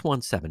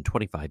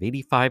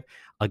 401-617-2585.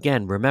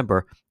 Again,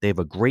 remember, they have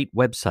a great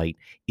website.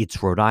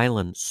 It's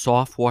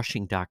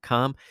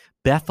Rhode-IslandSoftWashing.com,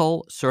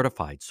 Bethel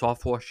Certified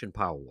Soft Wash and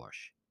Power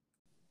Wash.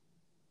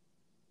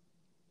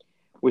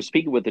 We're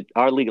speaking with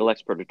our legal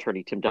expert,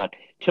 attorney Tim Dodd.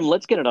 Tim,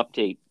 let's get an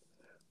update.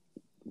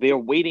 They are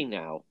waiting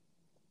now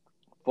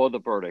for the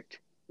verdict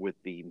with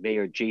the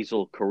Mayor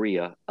Jazel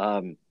Correa.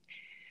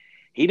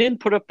 He didn't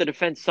put up the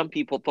defense some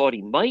people thought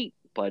he might,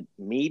 but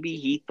maybe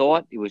he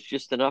thought it was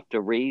just enough to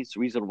raise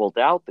reasonable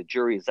doubt. The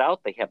jury is out.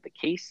 They have the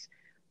case.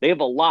 They have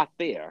a lot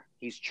there.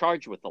 He's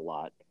charged with a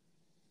lot.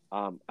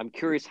 I'm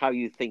curious how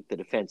you think the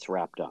defense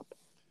wrapped up.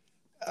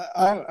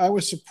 I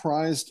was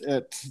surprised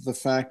at the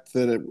fact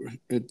that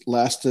it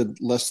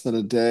lasted less than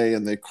a day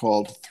and they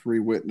called 3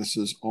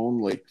 witnesses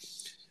only.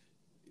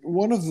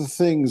 One of the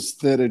things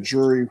that a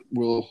jury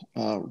will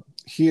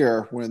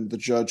hear when the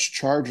judge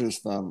charges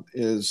them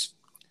is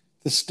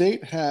the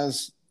state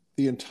has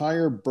the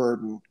entire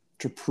burden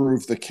to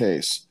prove the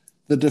case.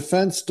 The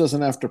defense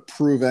doesn't have to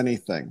prove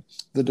anything.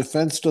 The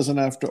defense doesn't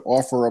have to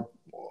offer an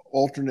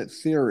alternate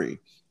theory.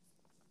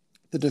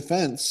 The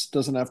defense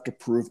doesn't have to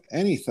prove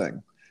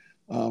anything.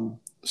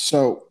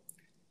 So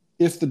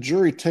if the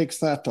jury takes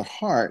that to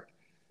heart,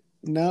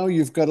 now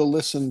you've got to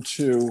listen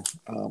to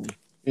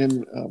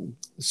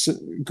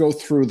go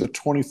through the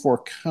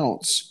 24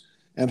 counts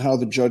and how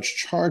the judge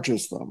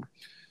charges them.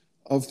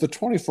 Of the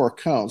 24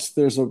 counts,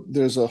 there's a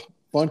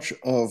bunch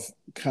of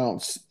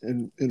counts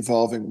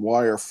involving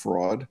wire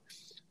fraud.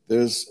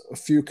 There's a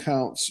few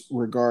counts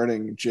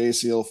regarding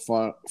Jazel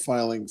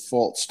filing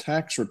false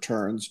tax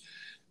returns,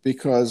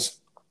 because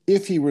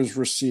if he was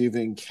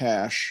receiving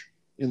cash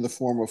in the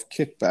form of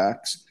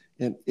kickbacks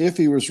and if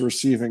he was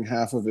receiving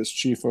half of his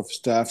chief of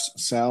staff's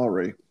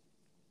salary,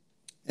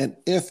 and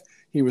if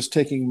he was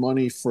taking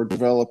money for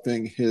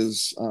developing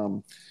his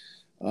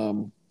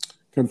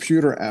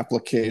computer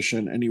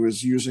application and he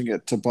was using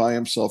it to buy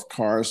himself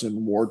cars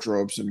and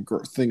wardrobes and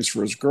things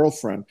for his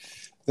girlfriend,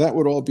 that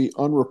would all be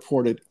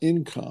unreported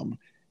income.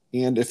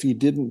 And if he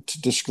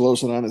didn't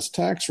disclose it on his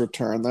tax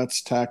return,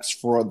 that's tax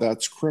fraud,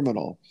 that's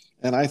criminal.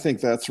 And I think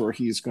that's where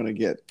he's going to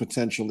get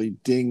potentially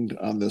dinged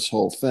on this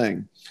whole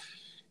thing.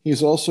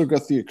 He's also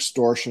got the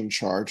extortion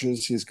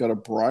charges. He's got a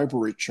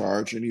bribery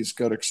charge, and he's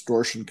got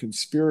extortion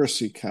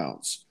conspiracy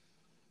counts.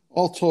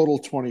 All total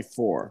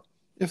 24.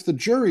 If the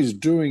jury's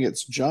doing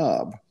its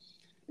job,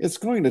 it's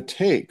going to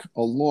take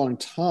a long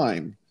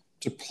time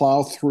to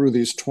plow through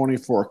these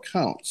 24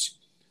 counts.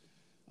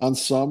 On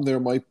some, there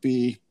might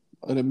be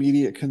an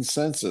immediate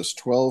consensus,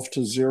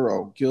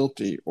 12-0,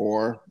 guilty,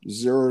 or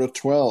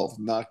 0-12,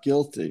 not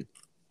guilty.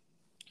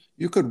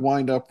 You could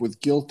wind up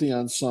with guilty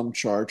on some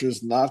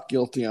charges, not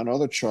guilty on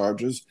other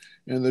charges,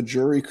 and the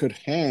jury could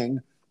hang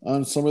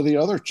on some of the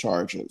other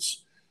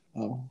charges.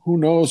 Who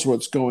knows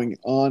what's going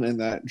on in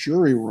that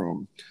jury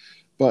room?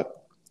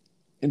 But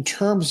in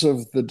terms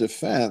of the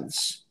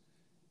defense,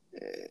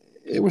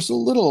 it was a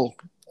little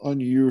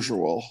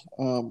unusual.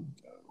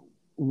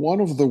 One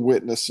of the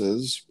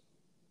witnesses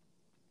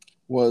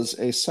was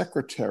a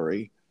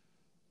secretary.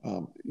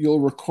 You'll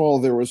recall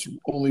there was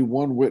only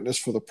one witness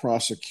for the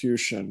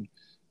prosecution.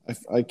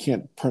 I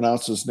can't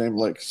pronounce his name,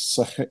 like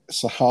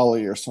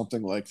Sahali or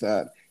something like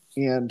that.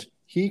 And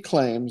he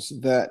claims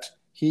that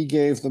he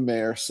gave the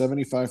mayor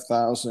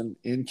 $75,000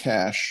 in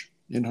cash,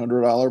 in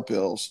 $100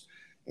 bills.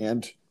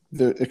 And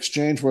the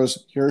exchange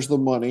was, here's the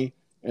money.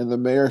 And the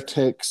mayor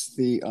takes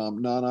the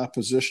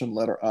non-opposition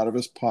letter out of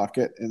his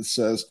pocket and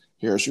says,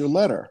 here's your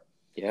letter.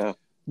 Yeah.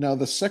 Now,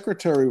 the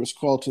secretary was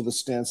called to the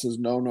stand, says,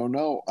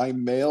 no, I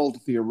mailed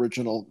the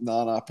original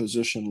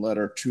non-opposition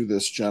letter to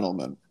this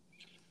gentleman.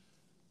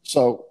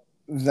 So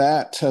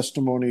that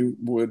testimony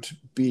would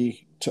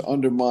be to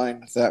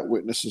undermine that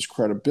witness's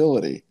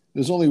credibility.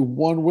 There's only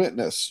one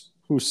witness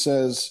who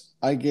says,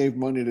 I gave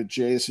money to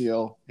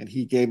Jaziel and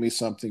he gave me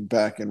something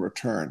back in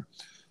return.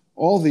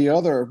 All the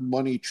other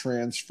money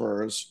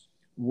transfers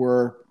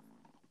were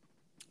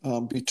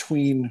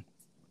between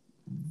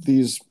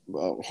these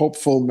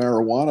hopeful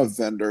marijuana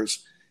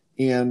vendors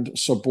and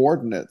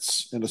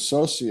subordinates and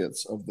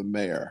associates of the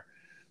mayor.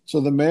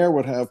 So the mayor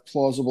would have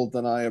plausible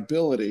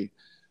deniability.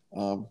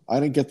 I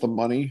didn't get the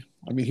money.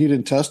 I mean, he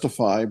didn't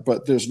testify,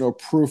 but there's no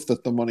proof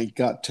that the money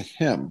got to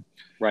him.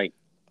 Right.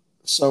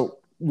 So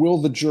will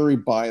the jury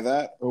buy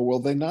that or will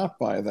they not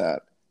buy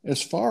that? As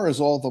far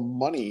as all the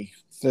money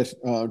that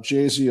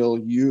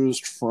Jaziel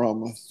used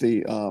from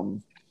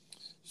the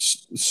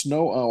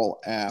Snow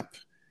Owl app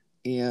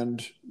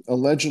and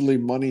allegedly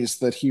monies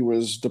that he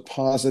was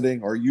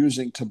depositing or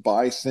using to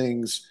buy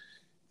things,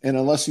 and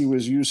unless he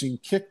was using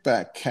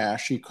kickback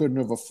cash, he couldn't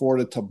have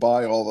afforded to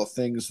buy all the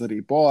things that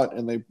he bought.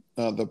 And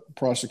the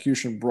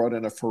prosecution brought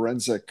in a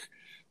forensic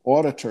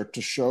auditor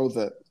to show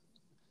that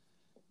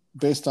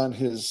based on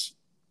his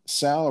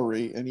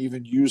salary and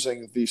even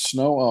using the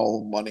Snow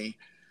Owl money,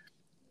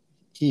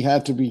 he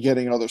had to be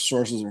getting other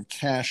sources of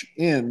cash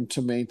in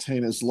to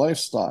maintain his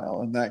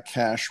lifestyle. And that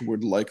cash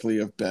would likely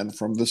have been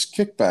from this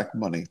kickback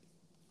money.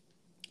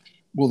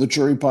 Will the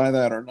jury buy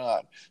that or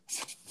not?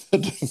 The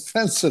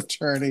defense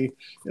attorney,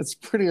 it's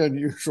pretty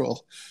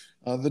unusual.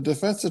 The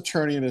defense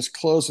attorney in his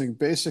closing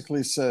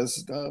basically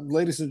says,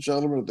 ladies and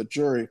gentlemen of the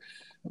jury,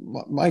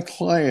 my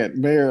client,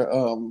 Mayor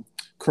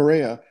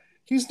Correa,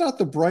 he's not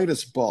the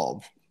brightest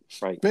bulb.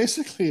 Right.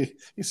 Basically,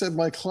 he said,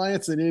 my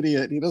client's an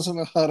idiot. He doesn't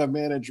know how to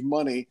manage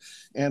money.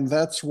 And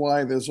that's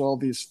why there's all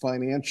these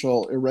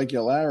financial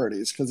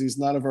irregularities, because he's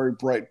not a very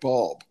bright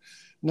bulb.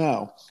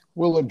 Now,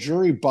 will a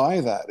jury buy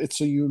that?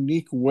 It's a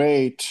unique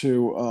way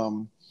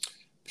to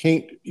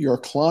paint your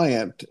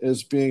client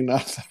as being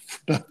not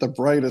the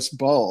brightest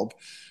bulb.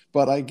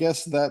 But I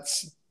guess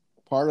that's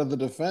part of the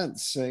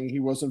defense, saying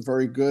he wasn't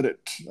very good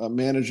at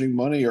managing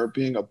money or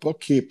being a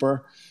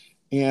bookkeeper.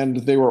 And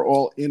they were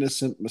all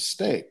innocent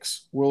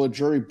mistakes. Will a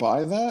jury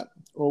buy that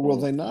or will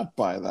they not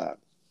buy that?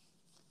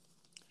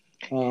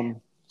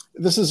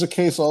 This is a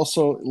case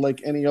also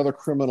like any other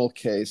criminal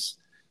case.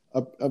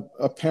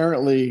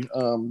 Apparently,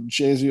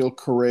 Jaziel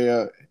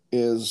Correa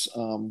is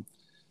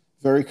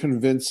very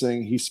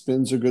convincing. He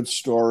spins a good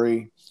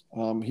story.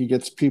 He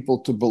gets people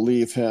to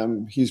believe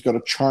him. He's got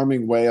a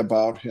charming way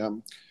about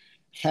him.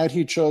 Had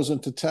he chosen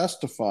to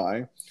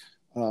testify,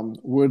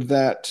 would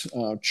that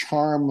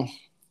charm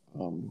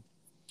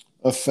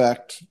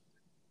effect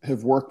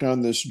have worked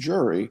on this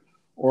jury,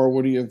 or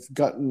would he have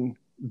gotten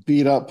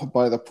beat up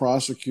by the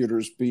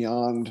prosecutors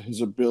beyond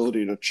his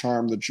ability to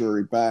charm the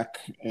jury back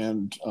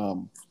and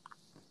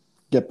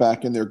get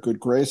back in their good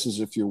graces,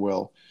 if you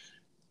will?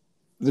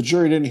 The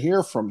jury didn't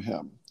hear from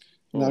him.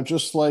 Now,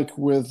 just like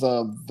with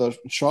the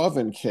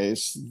Chauvin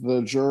case,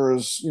 the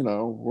jurors,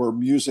 were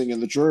musing in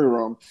the jury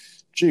room,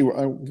 gee,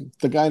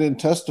 the guy didn't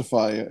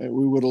testify.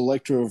 We would have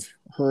liked to have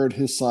heard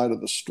his side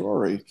of the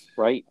story.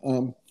 Right.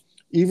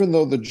 even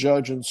though the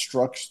judge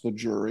instructs the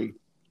jury,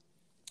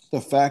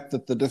 the fact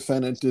that the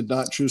defendant did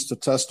not choose to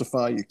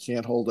testify, you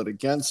can't hold it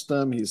against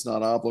him. He's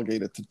not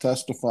obligated to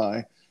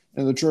testify.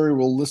 And the jury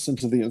will listen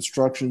to the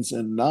instructions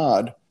and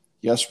nod.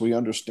 Yes, we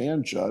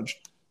understand,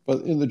 Judge.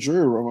 But in the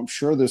jury room, I'm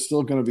sure there's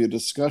still going to be a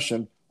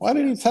discussion. Why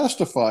didn't he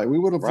testify? We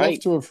would have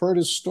loved to have heard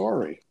his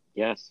story.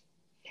 Yes.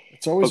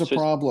 It's always a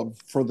problem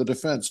for the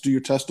defense. Do you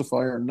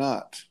testify or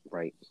not?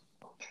 Right.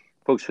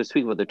 Folks, we're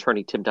speaking with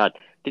attorney Tim Dodd.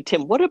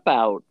 Tim, what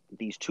about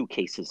these two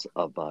cases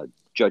of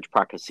Judge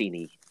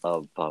Procaccini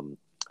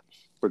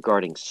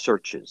regarding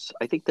searches?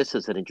 I think this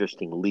is an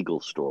interesting legal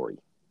story.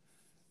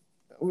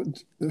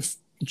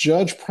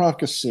 Judge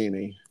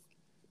Procaccini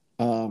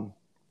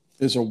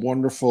is a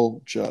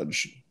wonderful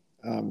judge.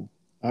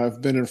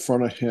 I've been in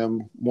front of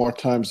him more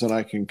times than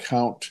I can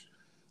count.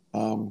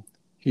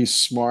 He's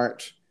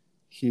smart.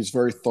 He's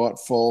very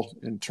thoughtful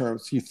in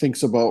terms, he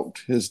thinks about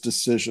his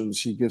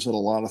decisions. He gives it a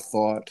lot of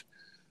thought.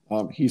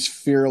 He's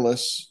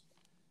fearless.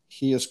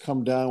 He has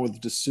come down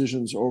with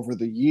decisions over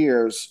the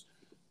years,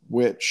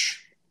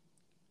 which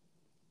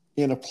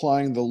in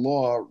applying the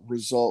law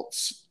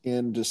results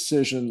in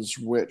decisions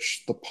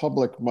which the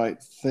public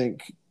might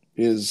think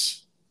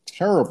is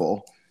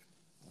terrible.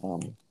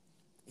 And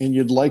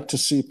you'd like to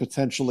see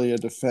potentially a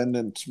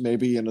defendant,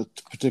 maybe in a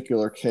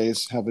particular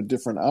case, have a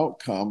different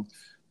outcome.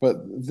 But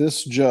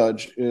this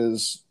judge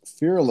is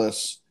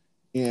fearless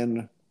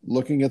in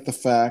looking at the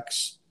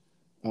facts,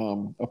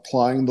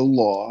 applying the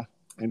law,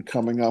 and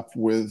coming up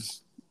with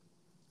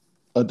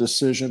a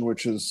decision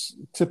which is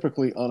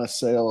typically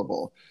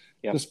unassailable.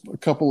 Yep. Just a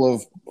couple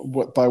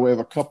of, by way of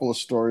a couple of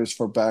stories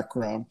for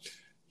background,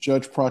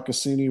 Judge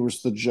Procaccini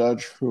was the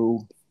judge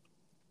who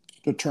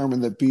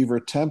determined that Beaver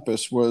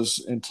Tempest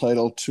was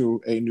entitled to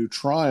a new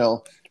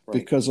trial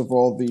because of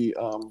all the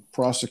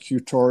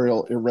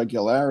prosecutorial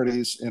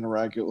irregularities in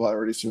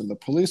the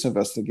police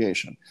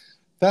investigation.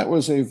 That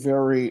was a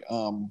very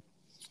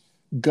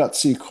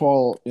gutsy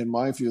call, in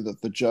my view,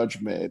 that the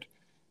judge made.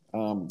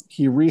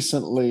 He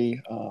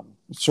recently,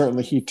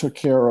 certainly he took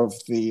care of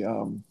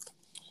the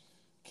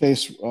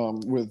case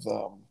with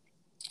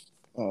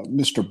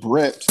Mr.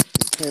 Britt,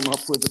 and came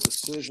up with a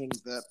decision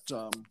that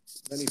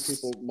many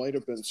people might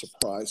have been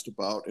surprised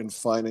about in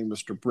finding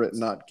Mr. Britt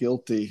not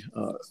guilty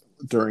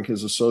during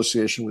his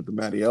association with the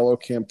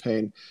Mattiello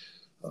campaign.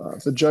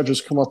 The judge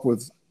has come up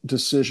with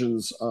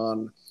decisions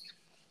on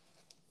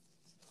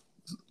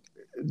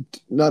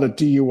not a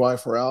DUI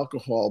for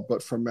alcohol,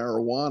 but for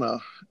marijuana,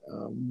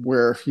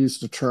 where he's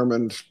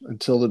determined,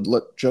 until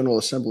the General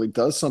Assembly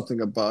does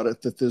something about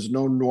it, that there's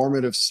no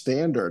normative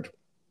standard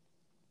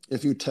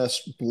if you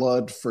test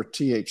blood for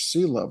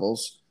THC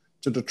levels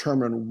to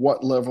determine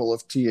what level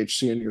of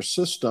THC in your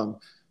system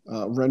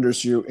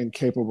renders you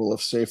incapable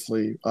of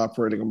safely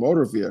operating a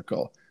motor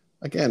vehicle.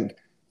 Again,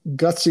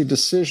 gutsy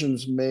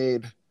decisions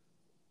made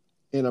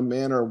in a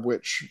manner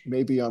which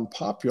may be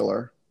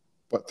unpopular,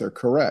 but they're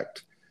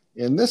correct.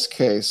 In this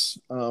case,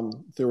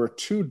 there were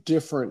two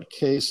different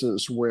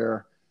cases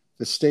where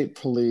the state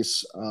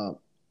police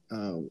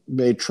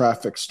made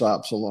traffic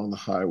stops along the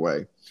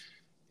highway.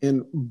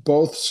 In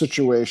both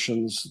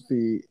situations,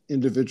 the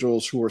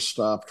individuals who were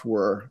stopped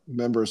were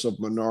members of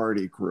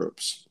minority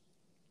groups.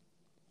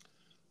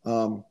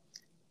 In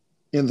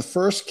the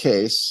first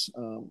case,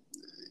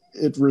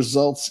 it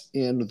results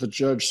in the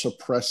judge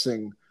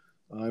suppressing,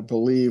 I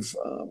believe,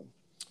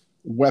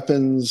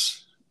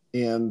 weapons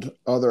and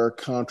other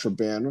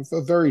contraband of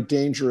a very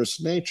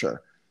dangerous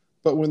nature.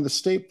 But when the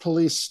state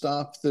police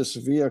stop this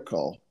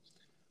vehicle,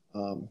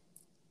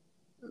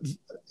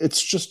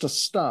 it's just a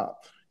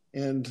stop.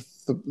 And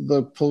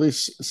the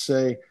police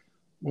say,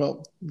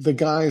 well, the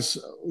guys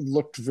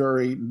looked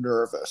very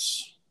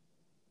nervous.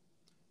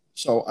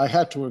 So I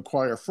had to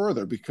inquire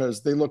further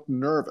because they looked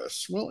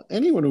nervous. Well,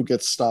 anyone who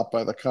gets stopped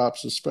by the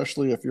cops,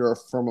 especially if you're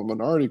from a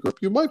minority group,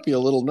 you might be a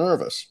little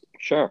nervous.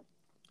 Sure.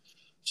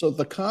 So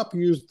the cop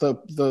used,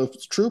 the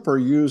trooper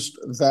used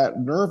that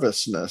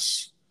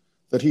nervousness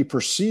that he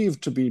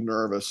perceived to be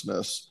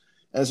nervousness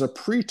as a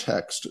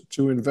pretext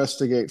to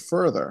investigate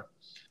further.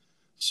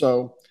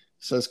 So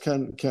says,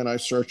 can I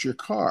search your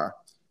car?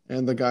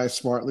 And the guy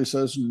smartly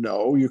says,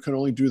 no, you can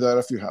only do that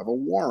if you have a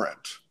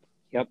warrant.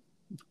 Yep.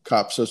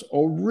 Cop says,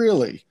 oh,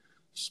 really?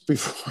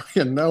 Before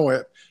you know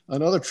it,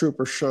 another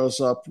trooper shows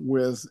up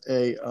with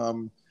a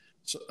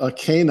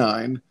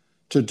canine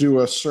to do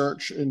a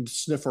search and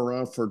sniff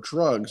around for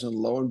drugs. And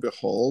lo and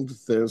behold,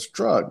 there's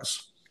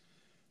drugs.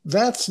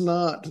 That's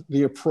not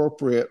the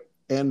appropriate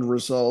end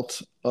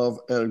result of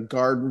a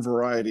garden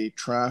variety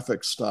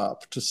traffic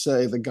stop, to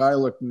say the guy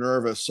looked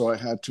nervous, so I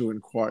had to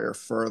inquire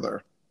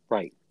further.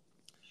 Right.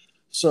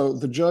 So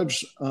the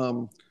judge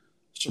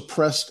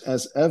suppressed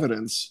as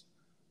evidence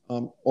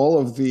all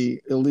of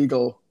the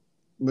illegal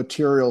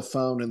material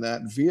found in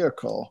that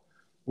vehicle,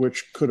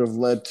 which could have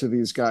led to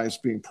these guys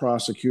being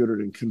prosecuted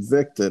and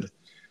convicted.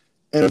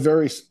 And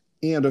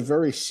a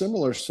very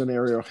similar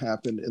scenario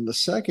happened in the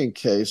second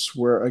case,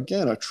 where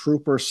again a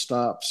trooper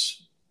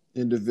stops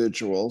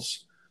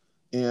individuals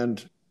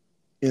and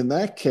in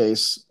that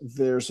case,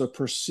 there's a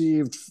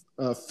perceived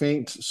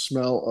faint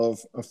smell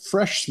of a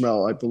fresh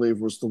smell, I believe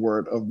was the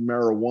word, of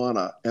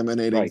marijuana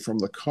emanating from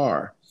the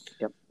car.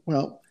 Yep.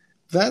 Well,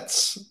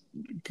 that's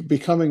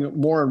becoming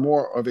more and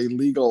more of a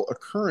legal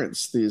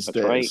occurrence these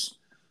days. Right.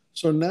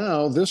 So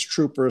now this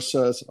trooper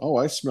says, oh,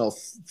 I smell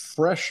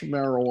fresh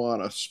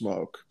marijuana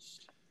smoke.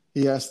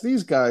 He asks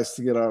these guys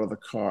to get out of the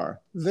car.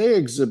 They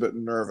exhibit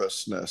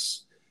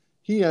nervousness.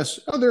 He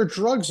asks, are there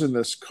drugs in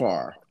this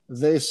car?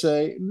 They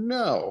say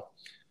no.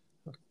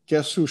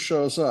 Guess who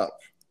shows up?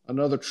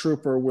 Another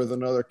trooper with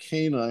another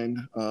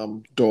canine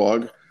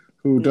dog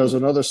who does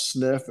another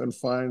sniff and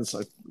finds,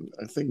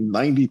 I think,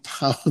 90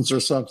 pounds or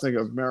something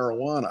of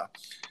marijuana.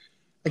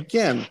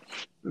 Again,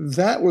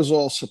 that was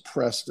all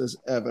suppressed as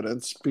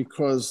evidence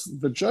because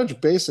the judge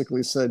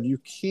basically said you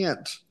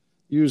can't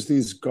use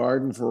these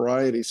garden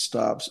variety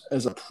stops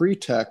as a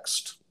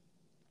pretext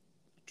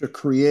to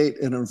create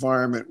an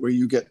environment where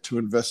you get to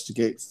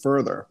investigate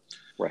further.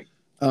 Right.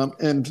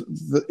 And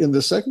in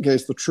the second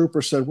case, the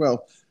trooper said,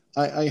 well,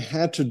 I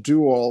had to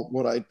do all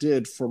what I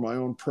did for my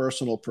own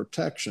personal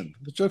protection.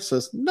 The judge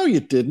says, no,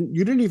 you didn't.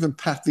 You didn't even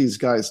pat these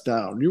guys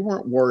down. You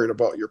weren't worried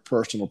about your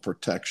personal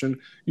protection.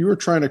 You were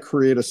trying to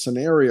create a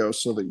scenario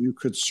so that you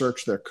could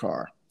search their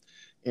car.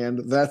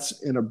 And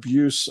that's an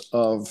abuse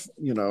of,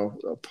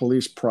 a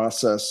police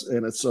process,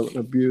 and it's an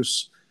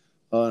abuse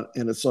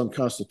and it's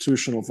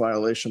unconstitutional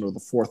violation of the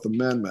Fourth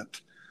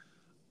Amendment.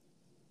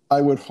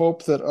 I would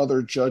hope that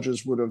other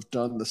judges would have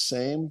done the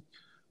same.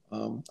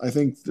 I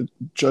think that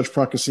Judge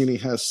Procaccini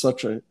has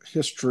such a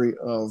history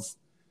of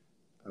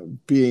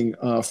being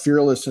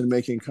fearless in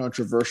making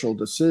controversial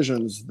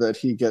decisions that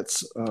he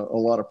gets a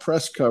lot of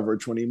press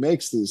coverage when he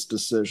makes these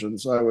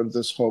decisions. I would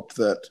just hope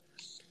that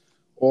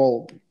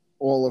all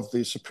of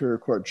the Superior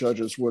Court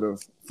judges would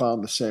have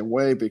found the same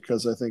way,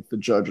 because I think the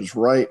judge is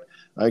right.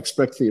 I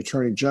expect the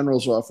Attorney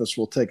General's office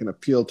will take an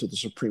appeal to the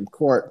Supreme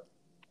Court,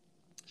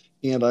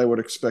 and I would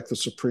expect the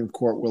Supreme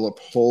Court will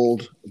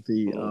uphold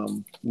the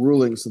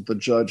rulings that the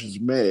judge has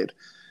made.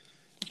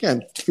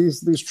 Again,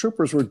 these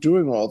troopers were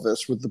doing all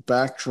this with the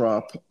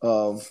backdrop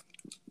of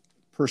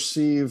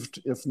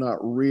perceived, if not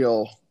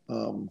real,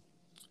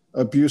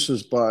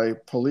 abuses by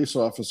police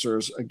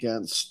officers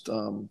against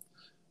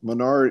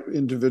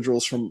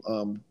individuals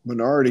from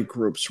minority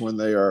groups when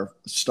they are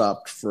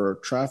stopped for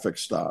traffic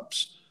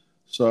stops.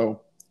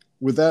 So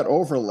with that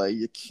overlay,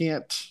 you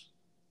can't,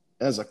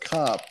 as a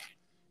cop,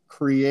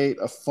 create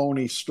a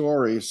phony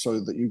story so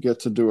that you get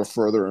to do a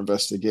further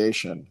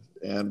investigation.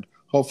 And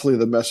hopefully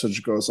the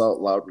message goes out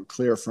loud and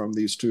clear from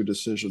these two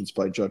decisions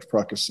by Judge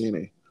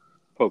Procaccini.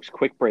 Folks,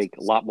 quick break,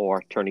 a lot more.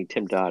 Attorney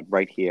Tim Dodd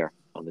right here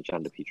on the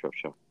John DePietro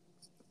Show.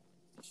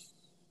 If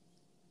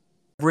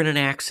you're in an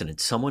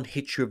accident, someone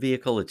hits your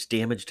vehicle, it's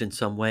damaged in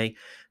some way,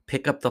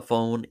 pick up the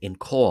phone and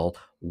call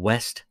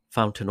West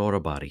Fountain Auto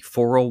Body,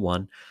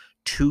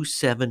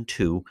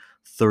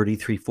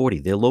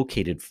 401-272-3340. They're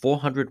located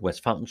 400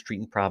 West Fountain Street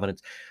in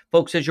Providence.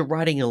 Folks, as you're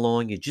riding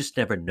along, you just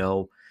never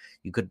know.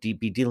 You could be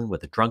dealing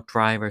with a drunk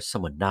driver,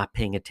 someone not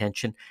paying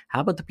attention.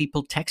 How about the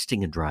people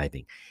texting and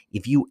driving?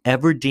 If you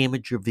ever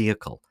damage your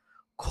vehicle,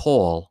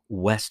 call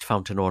West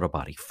Fountain Auto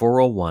Body,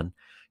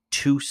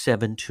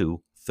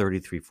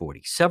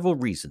 401-272-3340. Several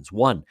reasons.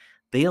 One,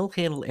 they'll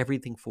handle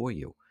everything for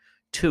you.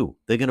 Two,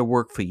 they're going to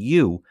work for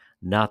you,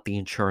 not the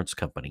insurance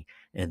company.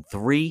 And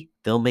three,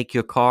 they'll make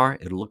your car,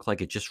 it'll look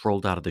like it just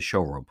rolled out of the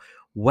showroom.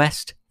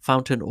 West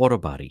Fountain Auto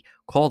Body.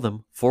 Call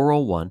them,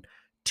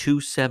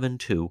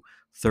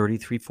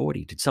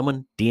 401-272-3340. Did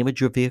someone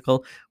damage your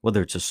vehicle?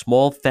 Whether it's a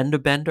small fender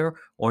bender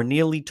or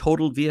nearly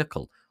totaled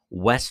vehicle,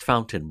 West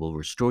Fountain will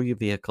restore your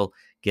vehicle,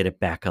 get it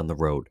back on the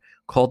road.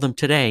 Call them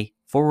today,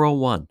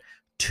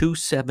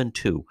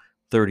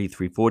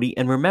 401-272-3340.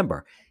 And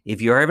remember,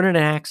 if you're ever in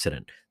an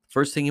accident,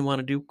 first thing you want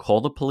to do, call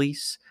the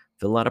police,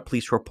 fill out a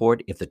police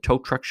report. If the tow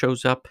truck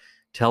shows up,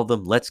 tell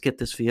them, let's get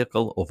this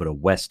vehicle over to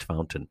West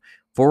Fountain,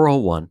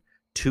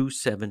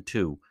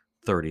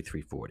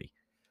 401-272-3340.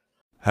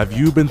 Have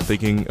you been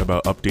thinking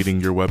about updating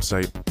your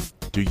website?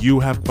 Do you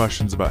have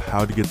questions about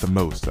how to get the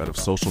most out of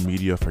social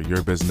media for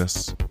your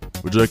business?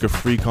 Would you like a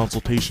free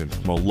consultation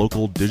from a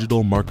local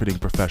digital marketing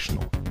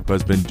professional who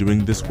has been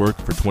doing this work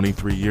for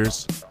 23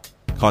 years?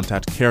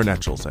 Contact Karen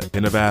Etchels at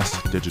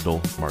Innovast Digital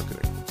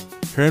Marketing.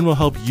 Karen will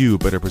help you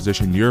better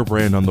position your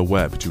brand on the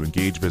web to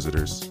engage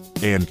visitors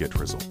and get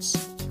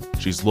results.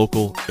 She's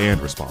local and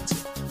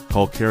responsive.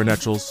 Call Karen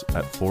Etchels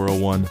at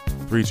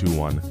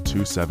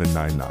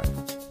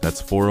 401-321-2799.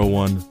 That's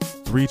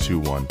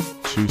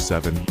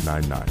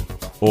 401-321-2799.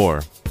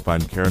 Or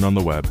find Karen on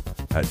the web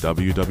at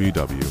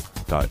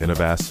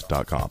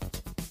www.innovast.com.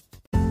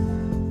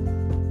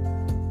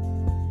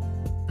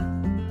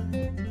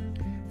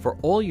 For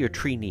all your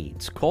tree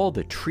needs, call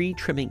the tree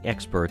trimming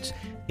experts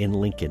in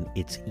Lincoln.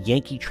 It's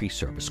Yankee Tree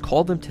Service.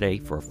 Call them today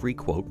for a free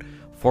quote,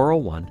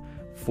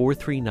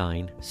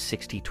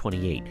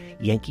 401-439-6028.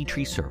 Yankee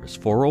Tree Service,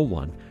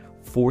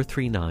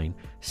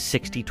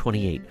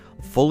 401-439-6028.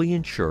 Fully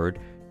insured,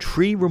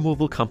 tree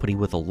removal company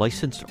with a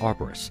licensed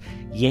arborist,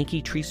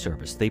 Yankee Tree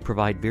Service. They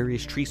provide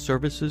various tree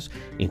services,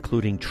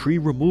 including tree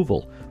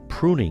removal,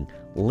 pruning,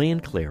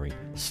 land clearing,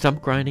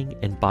 stump grinding,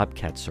 and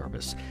bobcat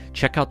service.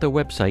 Check out their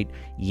website,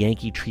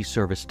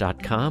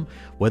 yankeetreeservice.com.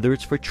 Whether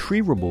it's for tree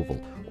removal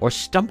or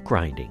stump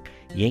grinding,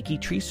 Yankee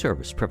Tree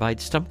Service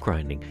provides stump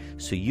grinding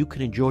so you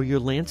can enjoy your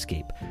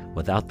landscape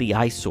without the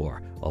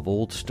eyesore of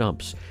old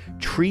stumps.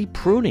 Tree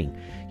pruning.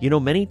 You know,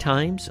 many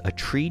times a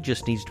tree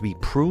just needs to be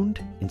pruned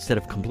instead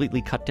of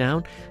completely cut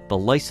down. The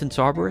licensed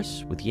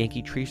arborists with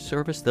Yankee Tree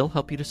Service, they'll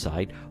help you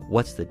decide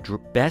what's the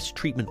best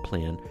treatment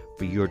plan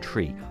for your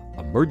tree.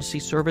 Emergency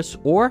service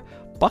or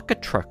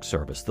bucket truck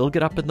service. They'll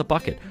get up in the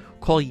bucket.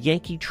 Call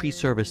Yankee Tree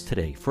Service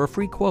today for a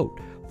free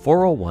quote,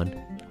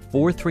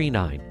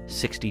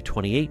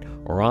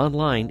 401-439-6028, or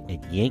online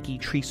at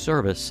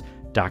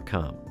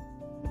yankeetreeservice.com.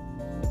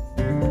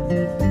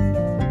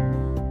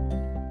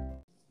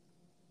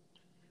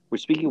 We're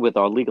speaking with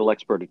our legal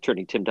expert,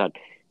 attorney Tim Dodd.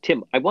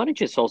 Tim, I want to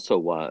just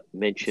also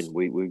mention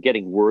we're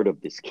getting word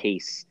of this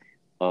case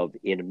of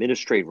an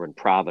administrator in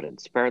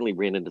Providence. Apparently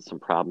ran into some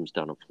problems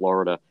down in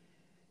Florida.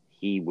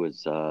 He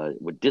was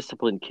would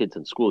discipline kids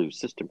in school. He was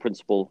assistant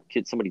principal.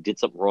 Somebody did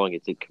something wrong. He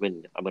said, "Come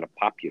in, I'm going to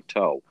pop your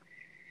toe."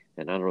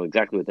 And I don't know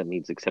exactly what that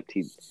means, except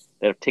they'd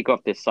have to take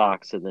off their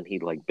socks and then he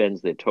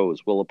bends their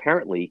toes. Well,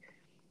 apparently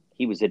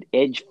he was at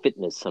Edge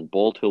Fitness on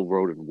Bald Hill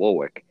Road in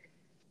Warwick,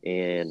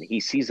 and he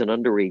sees an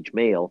underage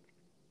male,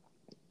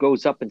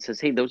 goes up and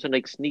says, "Hey, those are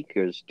nice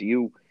sneakers. Do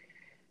you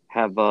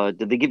have,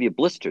 did they give you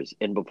blisters?"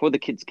 And before the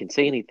kids can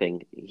say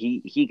anything,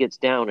 he gets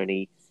down and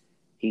he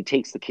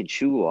takes the kid's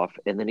shoe off,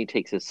 and then he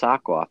takes his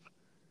sock off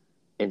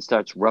and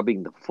starts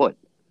rubbing the foot.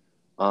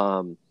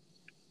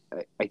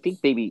 I think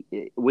maybe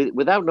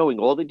without knowing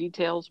all the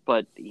details,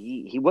 but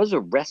he was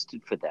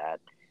arrested for that.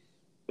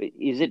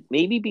 Is it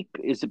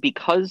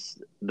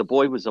because the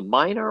boy was a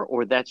minor,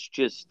 or that's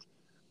just,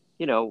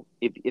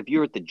 if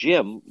you're at the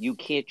gym, you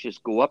can't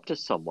just go up to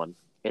someone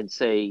and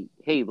say,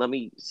 "Hey, let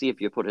me see if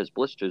your foot has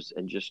blisters,"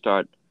 and just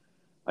start,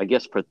 I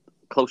guess, for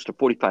close to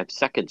 45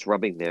 seconds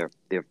rubbing their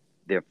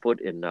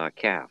foot and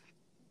calf.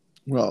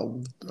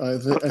 Well, I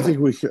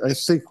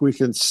think we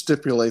can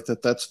stipulate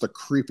that that's the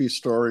creepy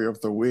story of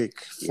the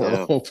week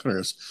for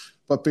openers.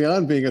 But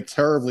beyond being a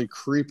terribly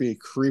creepy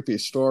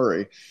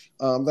story,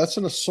 that's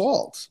an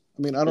assault.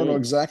 I mean, I don't know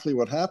exactly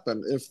what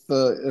happened. If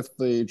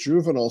the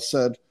juvenile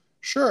said,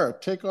 "Sure,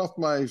 take off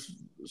my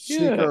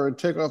sneaker and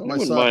take off my sock. I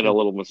wouldn't mind a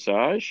little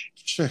massage.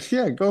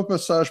 Yeah, go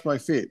massage my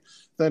feet,"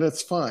 then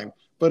it's fine.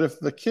 But if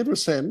the kid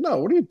was saying, "No,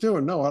 what are you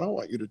doing? No, I don't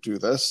want you to do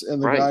this,"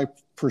 and the guy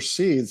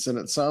proceeds, and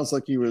it sounds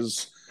like he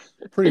was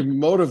pretty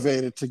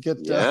motivated to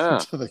get down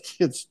to the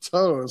kid's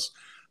toes,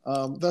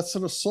 that's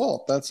an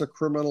assault. That's a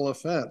criminal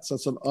offense.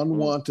 That's an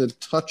unwanted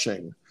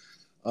touching.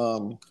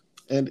 And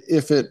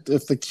if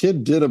the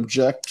kid did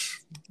object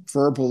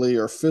verbally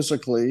or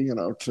physically,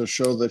 to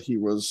show that he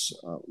was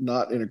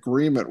not in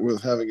agreement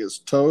with having his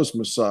toes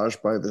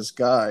massaged by this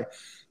guy,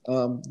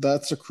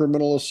 that's a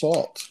criminal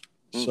assault.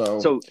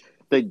 So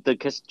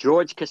the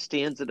George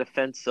Costanza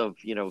defense of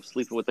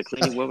sleeping with a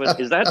cleaning woman,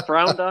 is that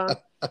frowned on?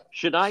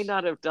 Should I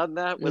not have done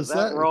that? Was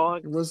that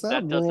wrong? Was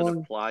that doesn't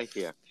wrong? Apply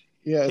here.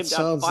 Yeah, it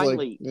sounds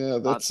like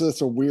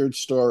that's a weird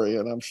story,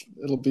 and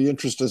it'll be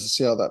interesting to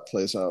see how that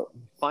plays out.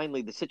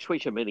 Finally, the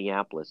situation in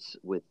Minneapolis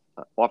with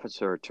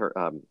Officer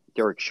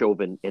Derek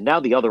Chauvin and now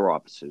the other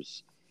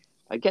officers,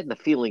 I'm getting the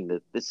feeling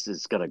that this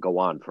is going to go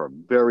on for a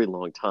very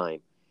long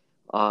time.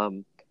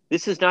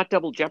 This is not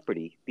double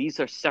jeopardy. These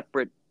are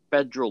separate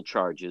federal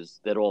charges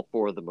that all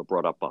four of them are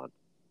brought up on.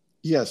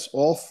 Yes,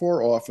 all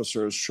four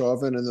officers,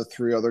 Chauvin and the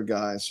three other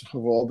guys,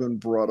 have all been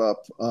brought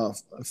up. A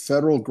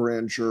federal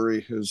grand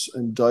jury has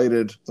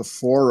indicted the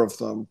four of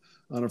them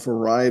on a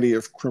variety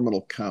of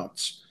criminal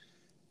counts.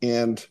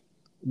 And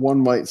one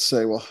might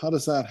say, well, how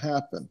does that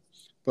happen?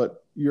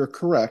 But you're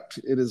correct.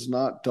 It is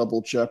not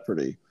double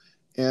jeopardy.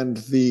 And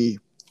the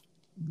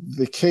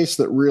case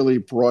that really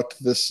brought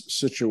this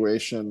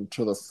situation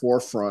to the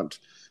forefront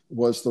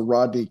was the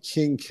Rodney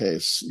King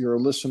case. Your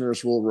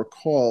listeners will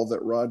recall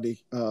that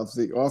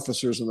the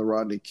officers in the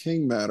Rodney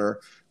King matter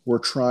were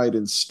tried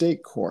in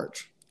state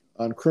court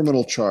on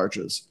criminal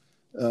charges.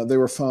 They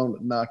were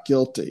found not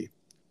guilty.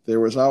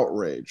 There was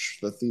outrage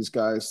that these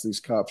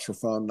cops were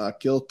found not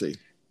guilty.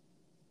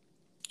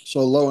 So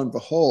lo and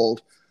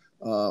behold,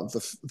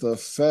 the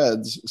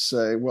feds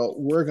say, well,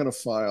 we're going to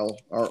file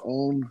our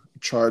own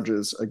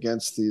charges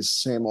against these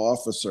same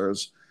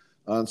officers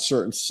on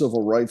certain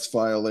civil rights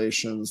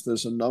violations.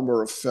 There's a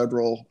number of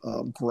federal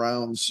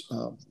grounds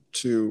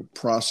to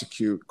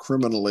prosecute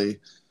criminally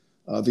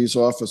these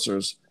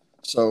officers.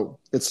 So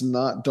it's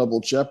not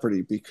double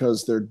jeopardy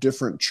because they're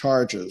different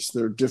charges.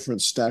 They're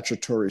different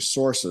statutory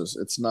sources.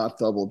 It's not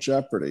double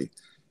jeopardy.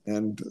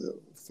 And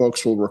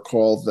folks will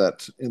recall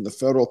that in the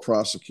federal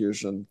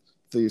prosecution,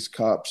 these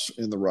cops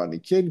in the Rodney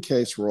King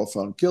case were all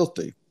found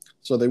guilty.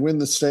 So they win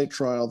the state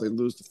trial, they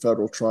lose the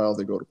federal trial,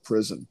 they go to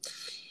prison.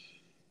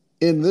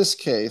 In this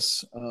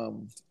case,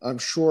 I'm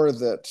sure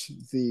that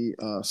the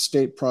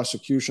state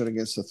prosecution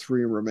against the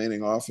 3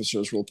 remaining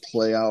officers will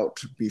play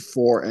out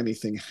before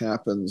anything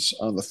happens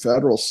on the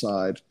federal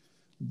side.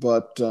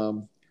 But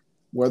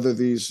whether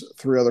these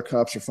 3 other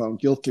cops are found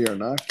guilty or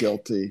not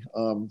guilty,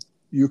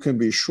 you can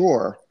be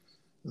sure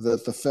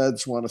that the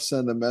feds want to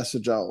send a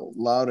message out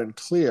loud and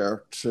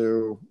clear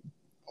to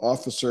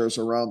officers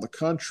around the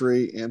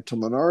country and to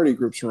minority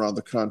groups around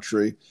the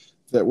country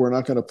that we're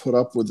not going to put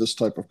up with this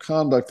type of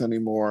conduct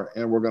anymore,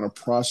 and we're going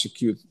to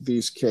prosecute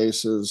these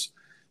cases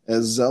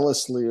as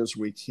zealously as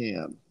we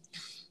can.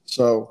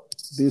 So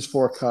these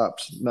 4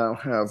 cops now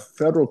have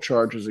federal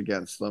charges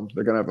against them.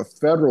 They're going to have a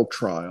federal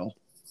trial.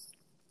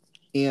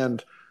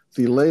 And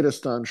the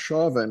latest on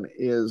Chauvin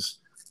is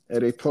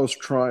at a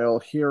post-trial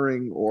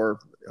hearing or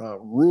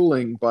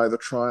ruling by the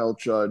trial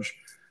judge.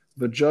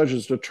 The judge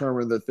has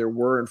determined that there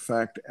were, in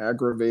fact,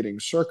 aggravating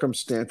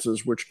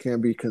circumstances which can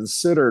be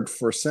considered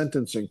for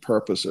sentencing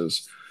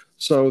purposes.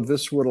 So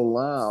this would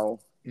allow,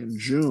 in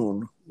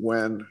June,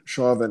 when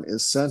Chauvin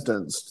is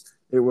sentenced,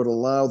 it would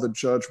allow the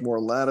judge more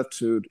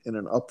latitude in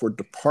an upward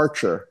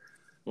departure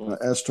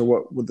as to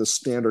what would the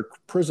standard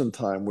prison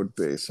time would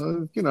be.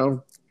 So,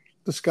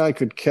 this guy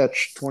could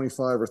catch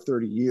 25 or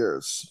 30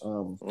 years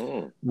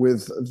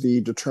with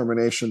the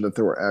determination that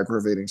there were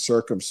aggravating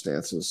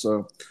circumstances.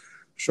 So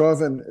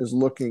Chauvin is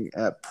looking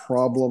at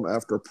problem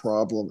after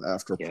problem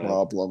after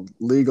problem.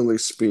 Legally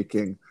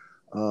speaking,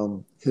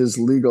 his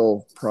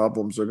legal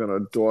problems are going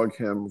to dog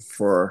him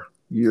for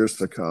years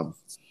to come.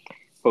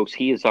 Folks,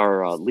 he is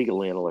our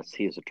legal analyst.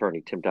 He is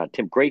attorney Tim Dodd.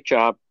 Tim, great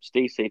job.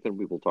 Stay safe, and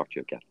we will talk to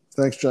you again.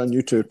 Thanks, John.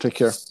 You too. Take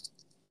care.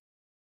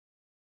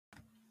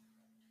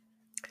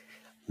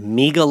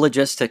 Mega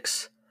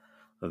Logistics.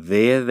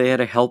 They're there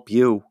to help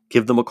you.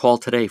 Give them a call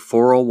today,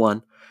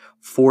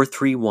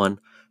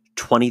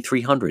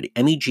 401-431-2300.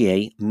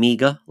 MEGA,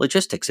 Mega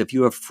Logistics. If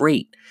you have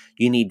freight,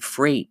 you need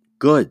freight,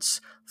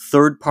 goods,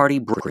 third-party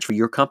brokerage for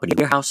your company,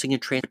 warehousing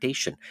and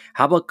transportation.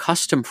 How about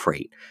custom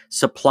freight,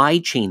 supply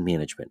chain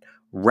management,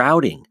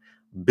 routing,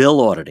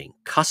 bill auditing,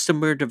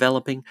 customer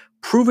developing,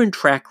 proven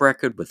track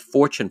record with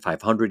Fortune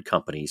 500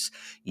 companies?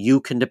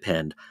 You can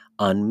depend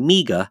on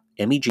MEGA,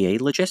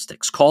 MEGA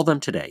Logistics. Call them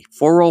today,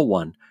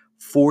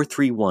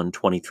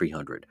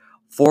 401-431-2300.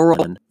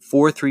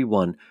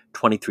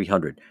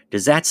 401-431-2300.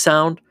 Does that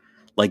sound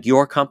like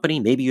your company?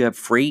 Maybe you have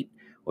freight,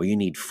 or you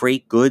need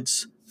freight,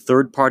 goods,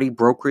 third-party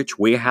brokerage,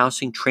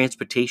 warehousing,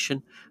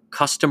 transportation,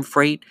 custom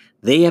freight.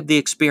 They have the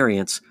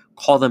experience.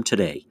 Call them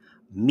today.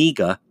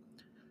 MEGA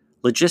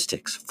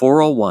Logistics,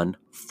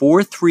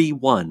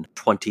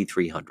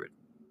 401-431-2300.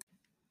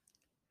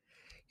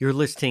 You're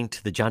listening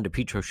to the John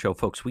DePetro Show,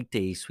 folks.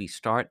 Weekdays, we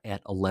start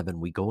at 11.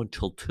 We go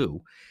until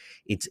 2.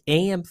 It's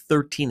AM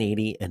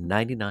 1380 and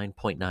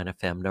 99.9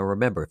 FM. Now,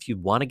 remember, if you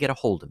want to get a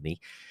hold of me,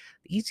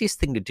 the easiest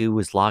thing to do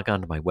is log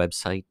on to my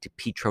website,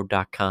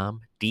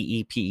 depetro.com,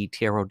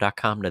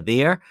 DEPETRO.com. Now,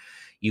 there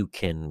you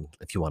can,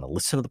 if you want to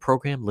listen to the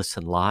program,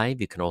 listen live.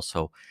 You can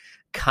also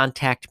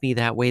contact me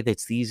that way.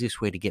 That's the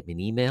easiest way to get me an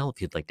email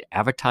if you'd like to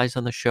advertise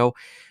on the show.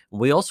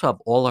 We also have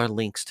all our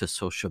links to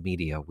social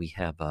media. We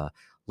have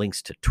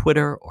links to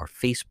Twitter or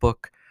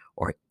Facebook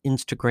or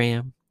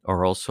Instagram,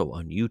 or also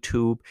on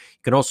YouTube.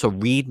 You can also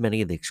read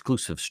many of the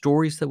exclusive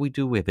stories that we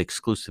do. We have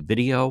exclusive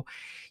video.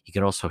 You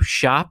can also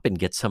shop and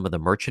get some of the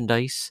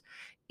merchandise.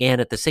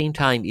 And at the same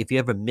time, if you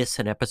ever miss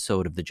an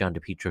episode of the John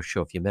DePetro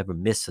Show, if you ever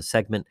miss a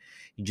segment,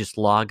 you just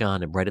log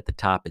on, and right at the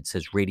top it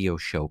says radio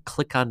show.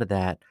 Click onto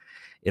that.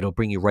 It'll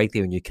bring you right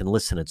there, and you can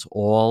listen. It's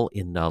all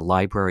in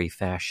library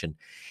fashion.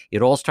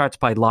 It all starts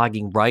by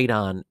logging right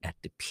on at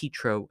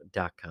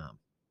depetro.com.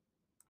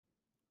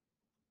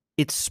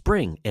 It's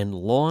spring, and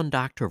Lawn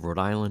Doctor of Rhode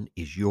Island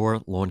is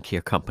your lawn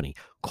care company.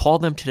 Call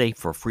them today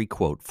for a free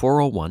quote,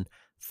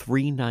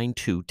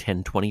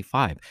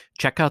 401-392-1025.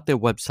 Check out their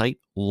website,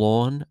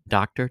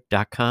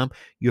 lawndoctor.com.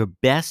 Your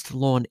best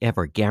lawn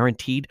ever,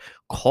 guaranteed.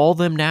 Call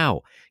them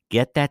now.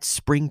 Get that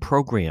spring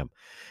program.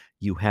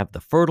 You have the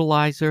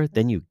fertilizer,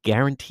 then you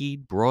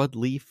guaranteed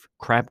broadleaf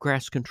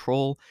crabgrass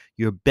control.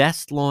 Your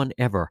best lawn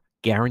ever,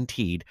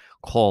 guaranteed.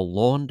 Call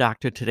Lawn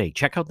Doctor today.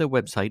 Check out their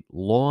website,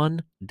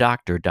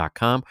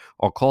 lawndoctor.com,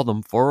 or call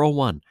them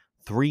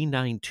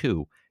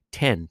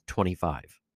 401-392-1025.